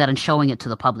expressing that and showing it to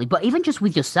the public, but even just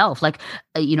with yourself, like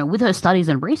with her studies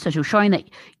and research, it was showing that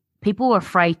people are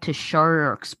afraid to show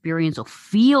or experience or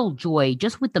feel joy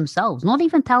just with themselves, not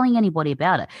even telling anybody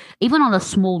about it, even on a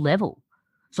small level.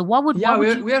 So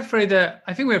we're afraid that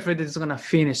I think we're afraid that it's gonna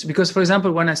finish because, for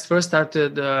example, when I first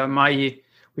started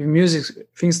with music,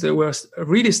 things that were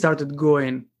really started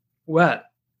going well.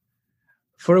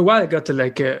 For a while, I got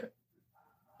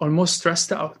almost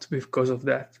stressed out because of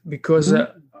that, because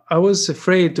I was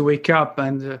afraid to wake up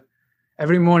and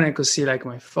every morning I could see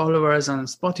my followers on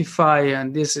Spotify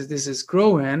and this is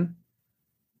growing,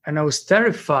 and I was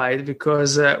terrified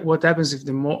because what happens if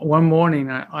one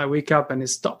morning I wake up and it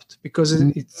stopped because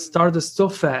it started so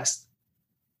fast,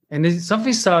 and if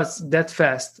something starts that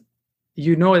fast,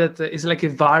 that it's like a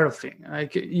viral thing.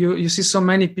 Like you see so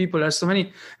many people. There's so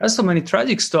many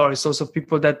tragic stories also of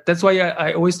people that's why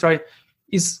I always try.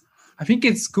 I think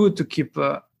it's good to keep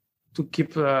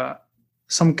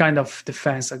some kind of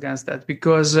defense against that,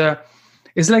 because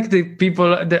it's like the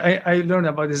people that I learned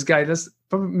about this guy. That's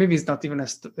probably, maybe it's not even a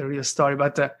real story,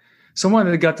 but someone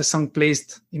that got a song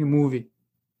placed in a movie,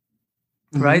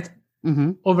 right?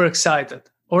 Overexcited.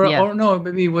 Or no,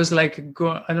 maybe it was I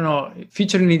don't know,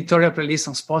 featuring an editorial playlist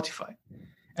on Spotify.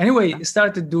 Anyway, it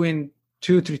started doing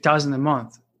 2,000-3,000 a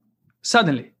month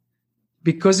suddenly,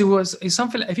 because it's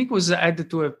something I think was added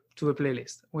to a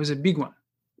playlist. It was a big one,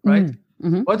 right?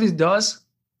 What it does,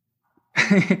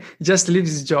 just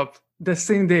leaves his job the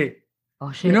same day.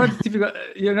 Oh shit! Typical.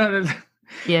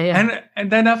 Yeah.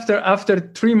 And then after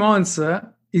 3 months,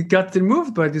 it got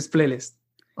removed by this playlist.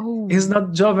 Oh, it's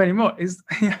not job anymore.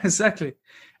 Exactly.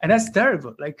 And that's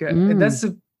terrible. And that's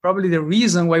probably the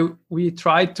reason why we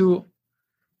try to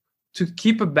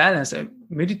keep a balance.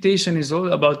 Meditation is a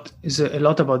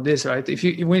lot about this, right?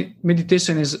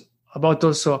 Meditation is about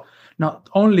also not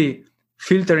only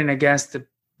filtering against the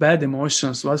bad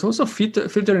emotions, but also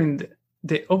filtering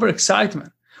the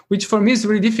overexcitement, which for me is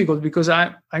really difficult because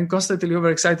I'm constantly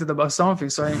overexcited about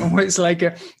something. So I'm always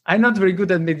I'm not very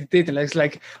good at meditating. It's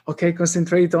okay,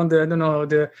 concentrate on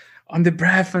on the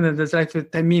breath, and that's for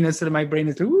 10 minutes, and my brain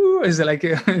is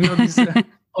this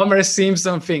Homer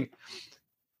Simpson thing.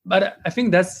 But I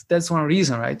think that's one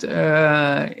reason, right?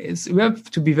 We have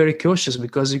to be very cautious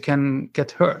because you can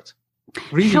get hurt.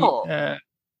 Really. Sure.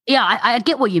 Yeah, I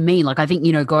get what you mean. I think,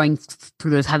 going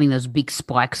through having those big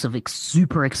spikes of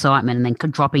super excitement and then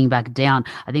dropping back down,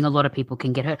 I think a lot of people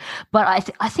can get hurt. But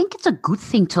I think it's a good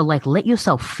thing to let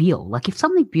yourself feel. If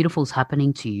something beautiful is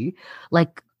happening to you,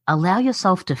 allow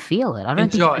yourself to feel it. I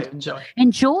don't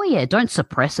enjoy it. Don't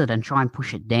suppress it and try and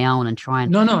push it down and try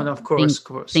and no, of course,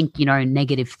 think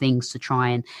negative things to try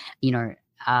and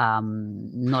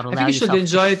not allow. I think you should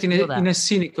enjoy it in a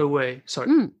cynical way. Sorry,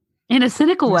 in a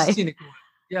cynical way.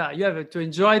 Yeah, you have to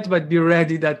enjoy it, but be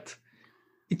ready that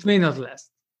it may not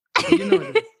last.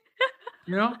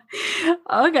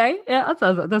 Okay, yeah,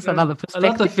 that's another perspective. A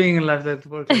lot of things in life that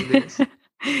work like this.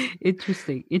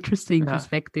 Interesting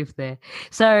perspective there.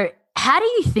 So how do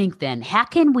you think then, how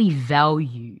do we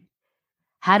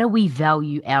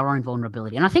value our own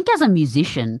vulnerability? And I think as a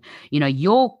musician,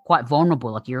 you're quite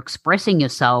vulnerable. You're expressing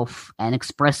yourself and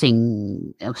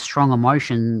expressing strong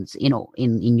emotions,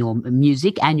 in your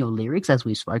music and your lyrics, as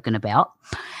we've spoken about,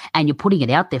 and you're putting it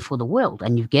out there for the world,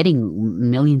 and you're getting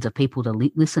millions of people to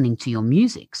listening to your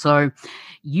music. So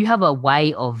you have a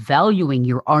way of valuing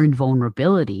your own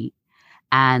vulnerability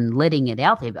and letting it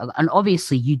out there. And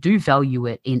obviously you do value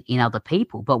it in other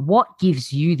people, but what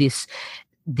gives you this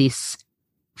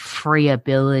free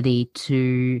ability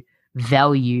to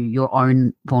value your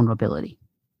own vulnerability?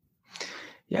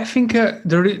 Yeah, I think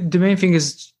the main thing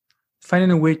is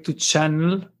finding a way to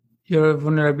channel your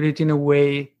vulnerability in a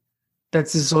way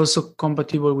that is also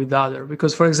compatible with other.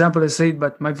 Because, for example, I say,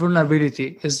 but my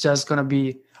vulnerability is just gonna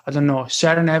be, I don't know,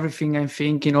 sharing everything I'm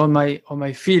thinking, all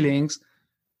my feelings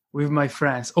with my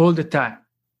friends all the time.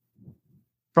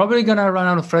 Probably gonna run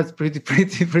out of friends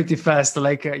pretty fast.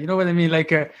 You know what I mean?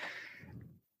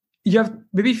 You have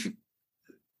maybe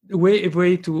a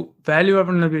way to value our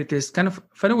vulnerability is kind of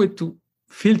find a way to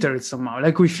filter it somehow.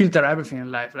 We filter everything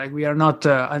in life. We are not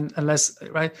unless,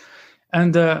 right?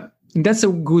 And that's a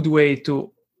good way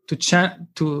to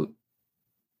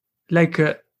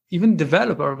even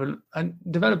develop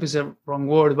develop is a wrong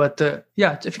word, but I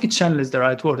think channel is the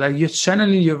right word. You're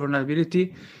channeling your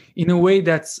vulnerability in a way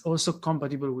that's also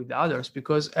compatible with others,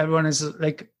 because everyone is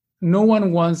like, no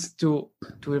one wants to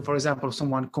for example,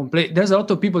 someone complain. There's a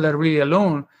lot of people that are really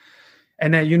alone,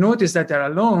 and then you notice that they're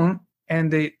alone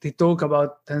and they talk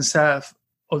about themselves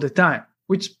all the time,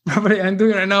 which probably I'm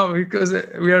doing right now because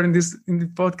we are in the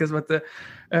podcast. But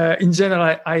in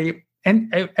general,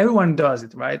 and everyone does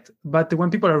it, right? But when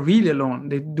people are really alone,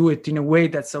 they do it in a way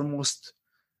that's almost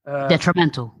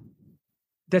detrimental.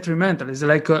 It's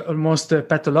like almost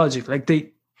pathological. Like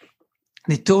they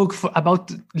talk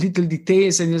about little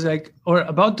details, and it's like, or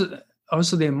about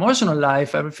also the emotional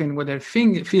life, everything what they're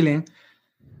feeling,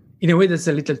 in a way that's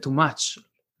a little too much.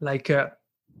 Like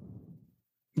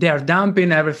they are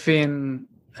dumping everything,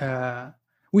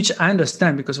 which I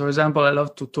understand, because, for example, I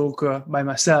love to talk by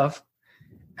myself,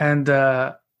 and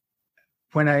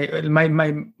when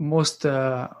my most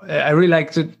I really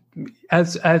like to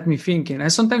help me thinking,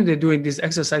 and sometimes they're doing this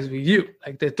exercise with you,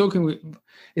 like they're talking with.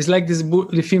 It's like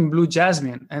the film Blue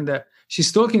Jasmine, and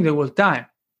she's talking the whole time,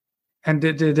 and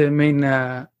the main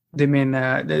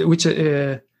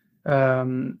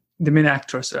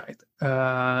actress, right?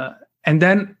 And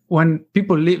then when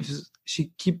people leave,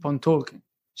 she keep on talking.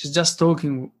 She's just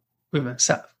talking with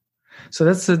herself. So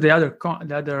that's the other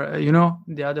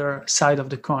side of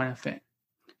the coin, I think.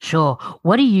 Sure.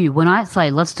 What do you, when I say,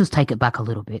 let's just take it back a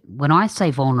little bit. When I say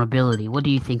vulnerability, what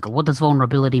do you think? What does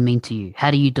vulnerability mean to you?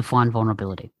 How do you define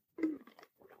vulnerability?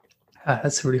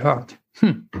 That's really hard.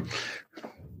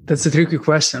 That's a tricky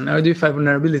question. How do you define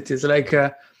vulnerability? It's like,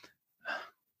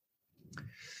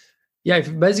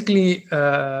 if basically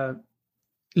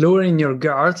lowering your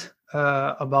guard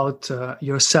about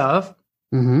yourself,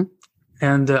 mm-hmm.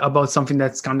 and about something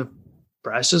that's kind of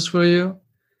precious for you,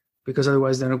 because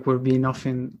otherwise there would be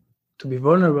nothing to be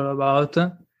vulnerable about.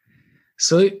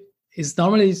 So it's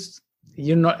normally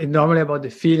about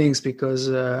the feelings, because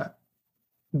the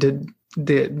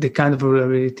kind of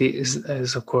vulnerability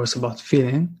is of course about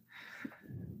feeling.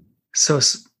 So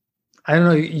I don't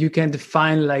know, you can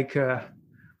define like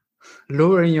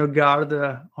lowering your guard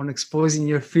on exposing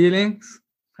your feelings.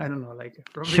 I don't know, like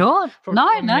probably, sure.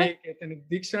 No. Make it in a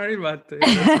dictionary, but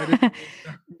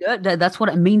that's what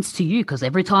it means to you. Because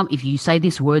every time, if you say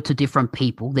this word to different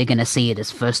people, they're going to see it as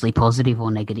firstly positive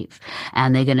or negative,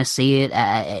 and they're going to see it,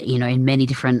 in many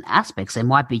different aspects. It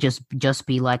might be just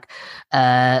be like,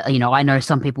 I know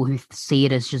some people who see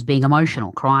it as just being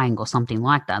emotional, crying, or something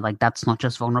like that. Like that's not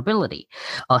just vulnerability.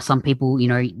 Or some people,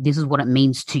 this is what it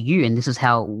means to you, and this is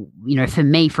how, for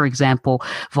me, for example,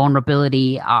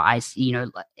 vulnerability,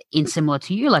 in similar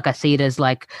to you, like I see it as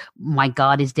like my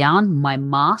guard is down, my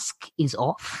mask is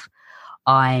off.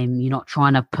 I'm not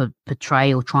trying to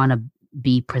portray or trying to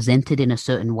be presented in a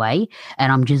certain way,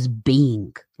 and I'm just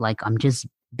being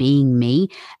me,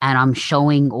 and I'm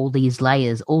showing all these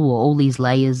layers. All these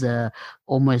layers are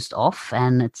almost off,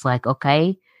 and it's like,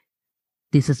 okay,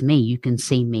 this is me. You can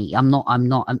see me.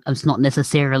 It's not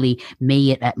necessarily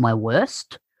me at my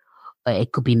worst.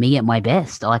 It could be me at my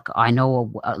best. Like I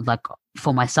know, like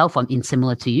for myself, I'm in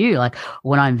similar to you. Like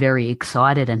when I'm very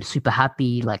excited and super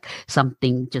happy, like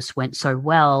something just went so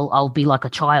well, I'll be like a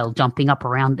child jumping up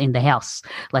around in the house,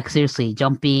 like seriously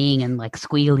jumping and like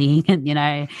squealing and,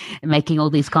 making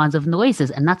all these kinds of noises.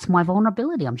 And that's my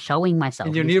vulnerability. I'm showing myself.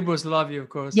 And your neighbors love you, of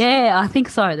course. Yeah, I think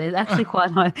so. They're actually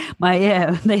quite I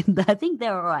think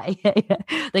they're all right. Yeah.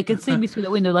 They can see me through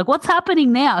the window. Like, what's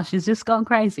happening now? She's just gone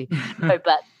crazy. No,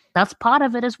 but that's part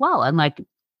of it as well. And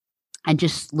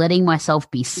just letting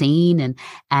myself be seen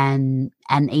and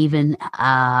even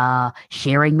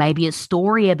sharing maybe a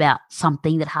story about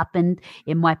something that happened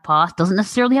in my past. Doesn't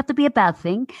necessarily have to be a bad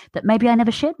thing that maybe I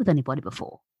never shared with anybody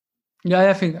before. Yeah,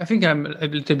 I think I'm a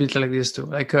little bit like this too.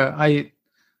 Like I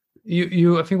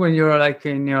think when you're like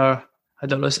in your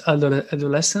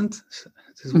adolescent,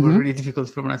 this is really difficult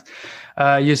for me.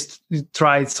 You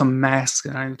tried some masks,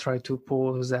 and I try to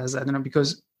pose as, I don't know,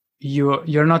 because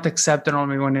you're not accepted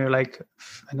only when you're like,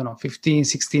 I don't know, 15,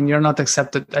 16, you're not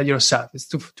accepted at yourself. It's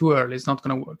too early. It's not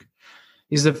going to work.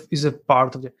 Is a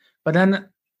part of it. But then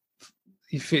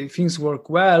if things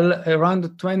work well,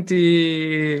 around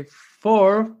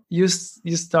 24, you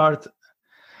start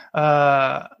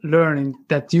learning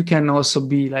that you can also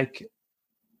be like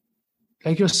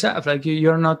yourself, like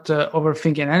you're not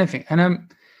overthinking anything. And I'm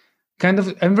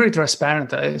very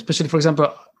transparent, especially, for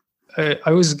example, I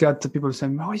always got people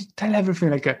saying, "Oh, you tell everything."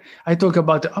 Like I talk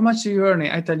about how much you're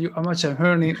earning. I tell you how much I'm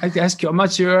earning. I ask you how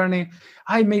much you're earning.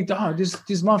 I made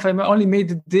this month. I only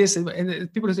made this,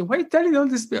 and people say, "Why are you telling all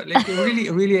this?" Like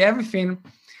really everything,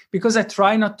 because I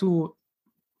try not to.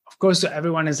 Of course,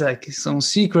 everyone has like his own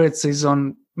secrets, his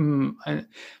own,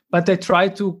 but I try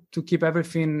to keep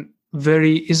everything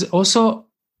is also,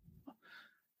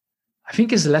 I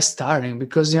think, is less tiring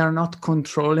because you are not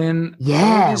controlling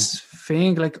all this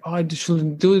thing like, oh, I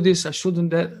shouldn't do this, I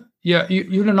shouldn't that. Yeah,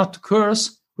 you learn not to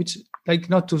curse, which like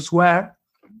not to swear,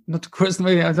 not to curse,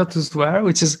 maybe not to swear,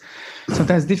 which is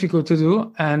sometimes difficult to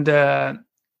do. And I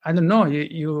don't know,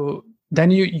 you're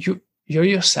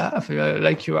yourself,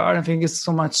 like you are. I think it's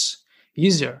so much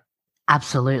easier.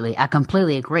 Absolutely. I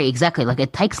completely agree. Exactly. Like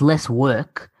it takes less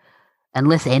work and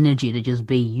less energy to just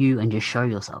be you and just show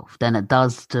yourself than it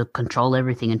does to control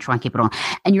everything and try and keep it on.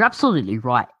 And you're absolutely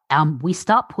right. We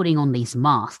start putting on these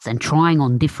masks and trying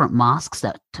on different masks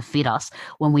that to fit us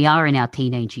when we are in our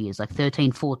teenage years, like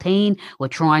 13, 14. We're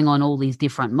trying on all these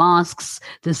different masks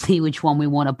to see which one we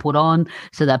want to put on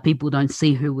so that people don't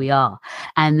see who we are.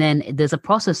 And then there's a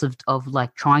process of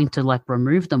like trying to like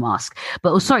remove the mask. But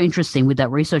it was so interesting with that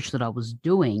research that I was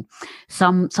doing.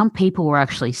 Some people were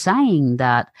actually saying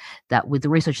that with the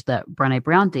research that Brené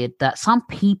Brown did, that some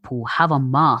people have a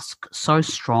mask so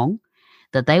strong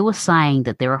that they were saying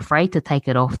that they're afraid to take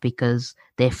it off because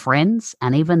their friends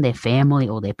and even their family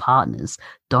or their partners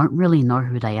don't really know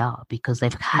who they are because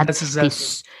they've had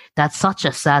this. That's such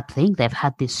a sad thing. They've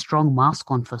had this strong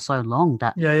mask on for so long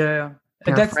that they're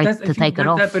afraid to take it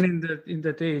off. That happened in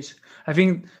that age. I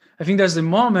think there's a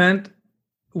moment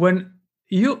when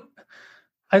I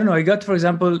don't know. I got, for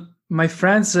example, my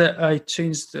friends. I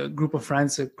changed a group of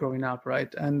friends growing up,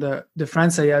 right? And the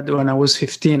friends I had when I was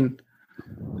 15.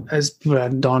 As people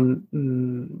don't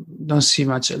see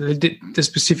much the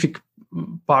specific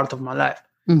part of my life,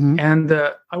 and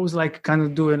I was like kind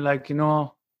of doing like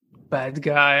bad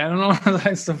guy. I don't know,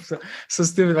 like so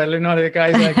stupid. Like the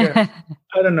guys like I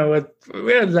don't know what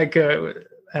we're like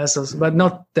assholes, but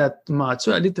not that much.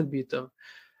 So a little bit of,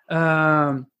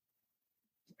 and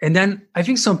then I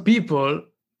think some people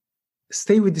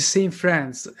stay with the same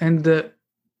friends and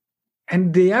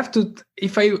they have to.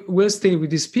 If I will stay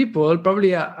with these people,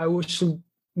 probably I should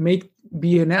be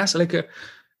an asshole,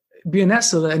 be an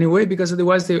asshole anyway, because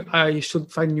otherwise I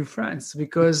should find new friends,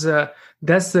 because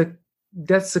that's the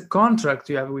contract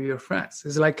you have with your friends.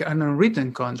 It's like an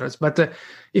unwritten contract. But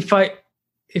if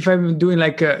I'm doing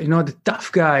like the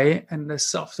tough guy and the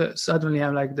soft, suddenly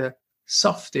I'm like the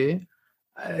softy,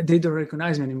 they don't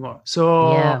recognize me anymore.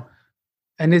 So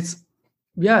and it's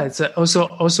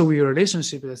also with your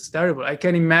relationship, that's terrible. I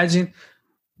can imagine,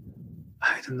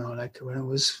 I don't know, like when I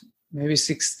was maybe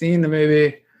 16,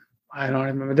 maybe, I don't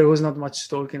remember, there was not much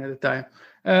talking at the time.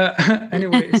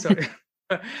 Anyway, sorry.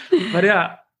 But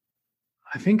yeah,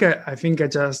 I think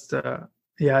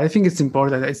it's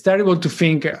important. It's terrible to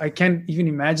think, I can't even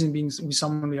imagine being with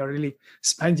someone you really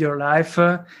spend your life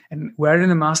and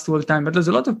wearing a mask all the time. But there's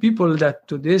a lot of people that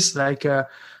do this, like,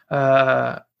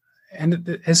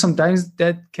 and sometimes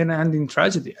that can end in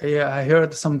tragedy. I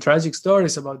heard some tragic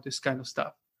stories about this kind of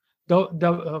stuff.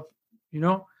 Double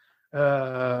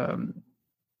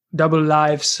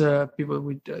lives, people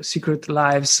with secret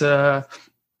lives. There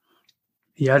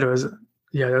was a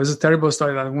terrible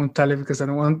story that I won't tell you because I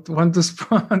don't want to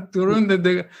ruin the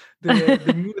mood of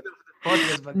the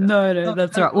podcast. But no,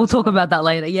 that's all right. We'll talk about that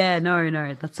later. Yeah,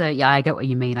 no, that's I get what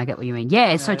you mean.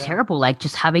 Yeah, it's so terrible. Like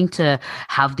just having to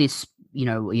have this,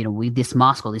 with this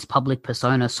mask or this public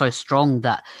persona so strong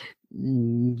that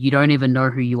you don't even know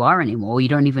who you are anymore. You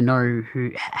don't even know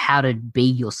how to be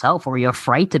yourself, or you're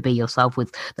afraid to be yourself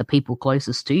with the people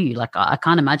closest to you. Like I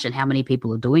can't imagine how many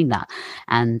people are doing that,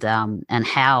 and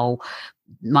how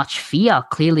much fear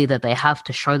clearly that they have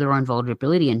to show their own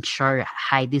vulnerability and show,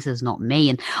 hey, this is not me.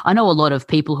 And I know a lot of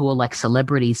people who are like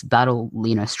celebrities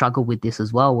struggle with this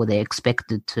as well, where they're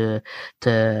expected to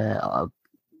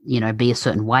be a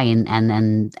certain way, and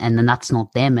then that's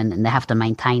not them, and they have to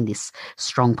maintain this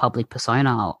strong public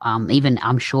persona. Even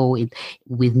I'm sure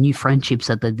with new friendships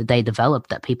that they develop,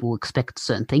 that people expect a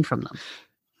certain thing from them.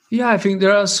 Yeah, I think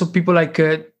there are also people like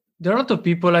there are a lot of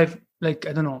people I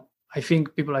don't know. I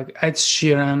think people like Ed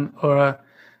Sheeran or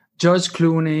George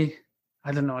Clooney.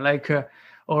 I don't know,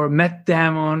 or Matt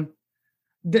Damon.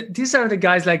 These are the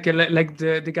guys like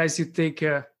the guys you take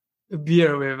a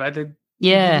beer with. Right?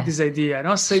 This idea,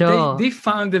 so sure. They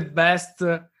found the best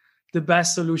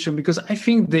solution, because I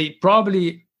think they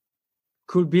probably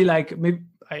could be like, maybe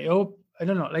I don't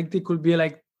know, like they could be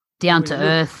like down to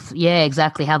earth. Yeah,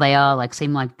 exactly how they are, like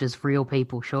seem like just real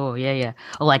people. Sure. Yeah.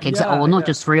 Or like not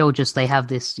just real, just they have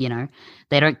this, they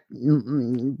don't,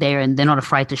 they're not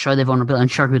afraid to show their vulnerability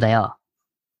and show who they are.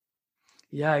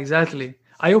 Yeah, exactly.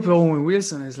 I hope Owen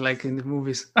Wilson is like in the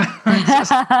movies.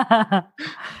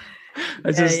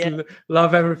 I just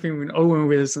love everything with Owen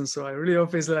Wilson, so I really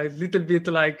hope it's like a little bit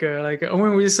like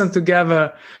Owen Wilson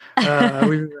together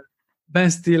with Ben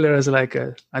Stiller is like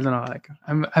I don't know, like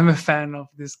I'm a fan of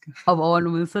this. Of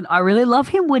Owen Wilson. I really love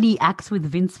him when he acts with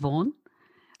Vince Vaughn.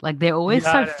 Like they're always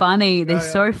so funny. They're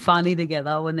so funny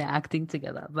together when they're acting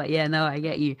together. But yeah, no, I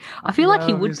get you. I feel like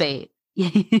he would be.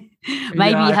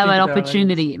 Maybe you have an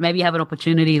opportunity. Maybe you have an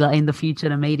opportunity like in the future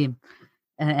to meet him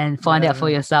and find out for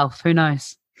yourself. Who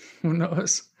knows? Who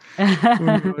knows? Who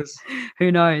knows?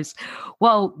 Who knows?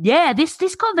 Well, yeah,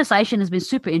 this conversation has been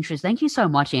super interesting. Thank you so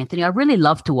much, Anthony. I really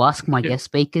love to ask my guest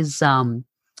speakers,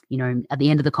 at the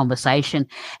end of the conversation,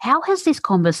 how has this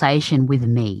conversation with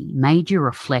me made you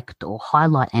reflect or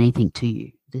highlight anything to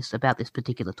you about this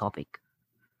particular topic?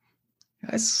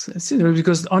 It's interesting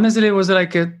because honestly, it was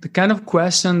like the kind of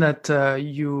question that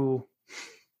you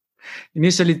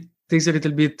initially takes a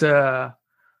little bit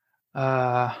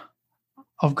off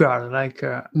guard. Like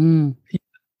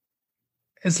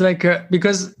it's like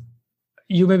because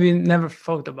you maybe never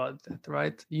thought about that,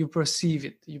 right? You perceive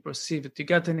it. You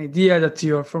got an idea that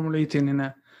you're formulating in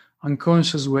an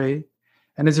unconscious way.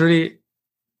 And it's really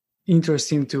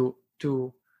interesting to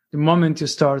the moment you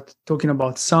start talking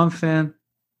about something.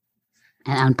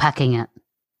 And unpacking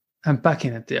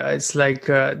it. Yeah. It's like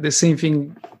the same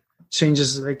thing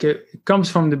changes. Like it comes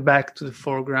from the back to the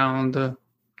foreground.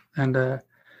 And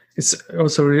it's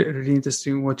also really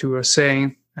interesting what you were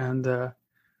saying. And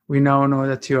we now know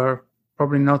that you are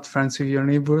probably not friends with your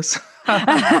neighbors.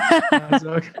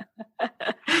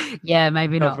 Yeah,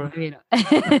 maybe not.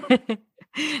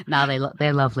 No,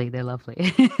 they're lovely. They're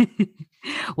lovely.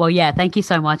 Well, yeah, thank you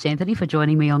so much, Anthony, for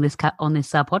joining me on this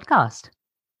podcast.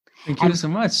 Thank you so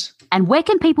much. And where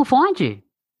can people find you?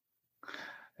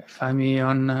 Find me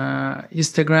on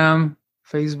Instagram,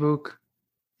 Facebook,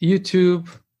 YouTube,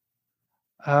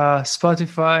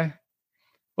 Spotify,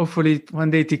 hopefully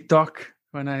one day TikTok.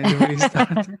 When I really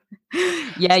start.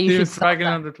 Yeah, you should start struggling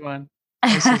on that one.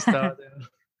 I should start.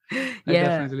 I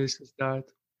definitely should start.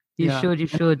 You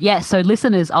should. Yeah, so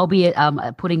listeners, I'll be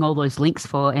putting all those links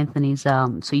for Anthony's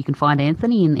so you can find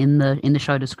Anthony in the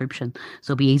show description.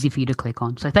 So it'll be easy for you to click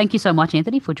on. So thank you so much,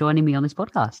 Anthony, for joining me on this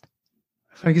podcast.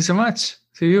 Thank you so much.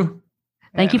 See you.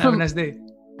 Thank you for have a nice day.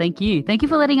 Thank you. Thank you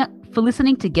for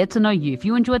listening to Get to Know You. If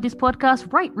you enjoyed this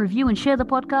podcast, rate, review, and share the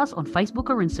podcast on Facebook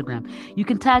or Instagram. You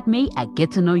can tag me at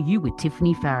Get to Know You with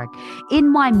Tiffany Farag. In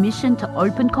my mission to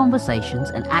open conversations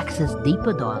and access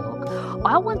deeper dialogue,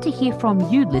 I want to hear from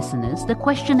you, listeners. The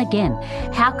question again,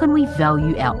 how can we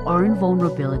value our own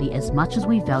vulnerability as much as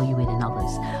we value it in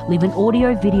others? Leave an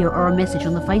audio, video, or a message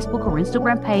on the Facebook or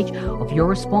Instagram page of your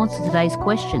response to today's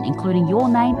question, including your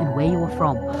name and where you are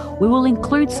from. We will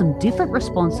include some different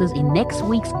responses in next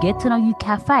week's Get to Know You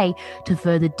Cafe to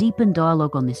further deepen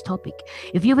dialogue on this topic.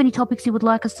 If you have any topics you would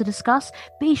like us to discuss,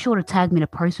 be sure to tag me in a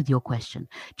post with your question.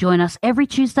 Join us every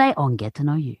Tuesday on Get to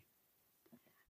Know You.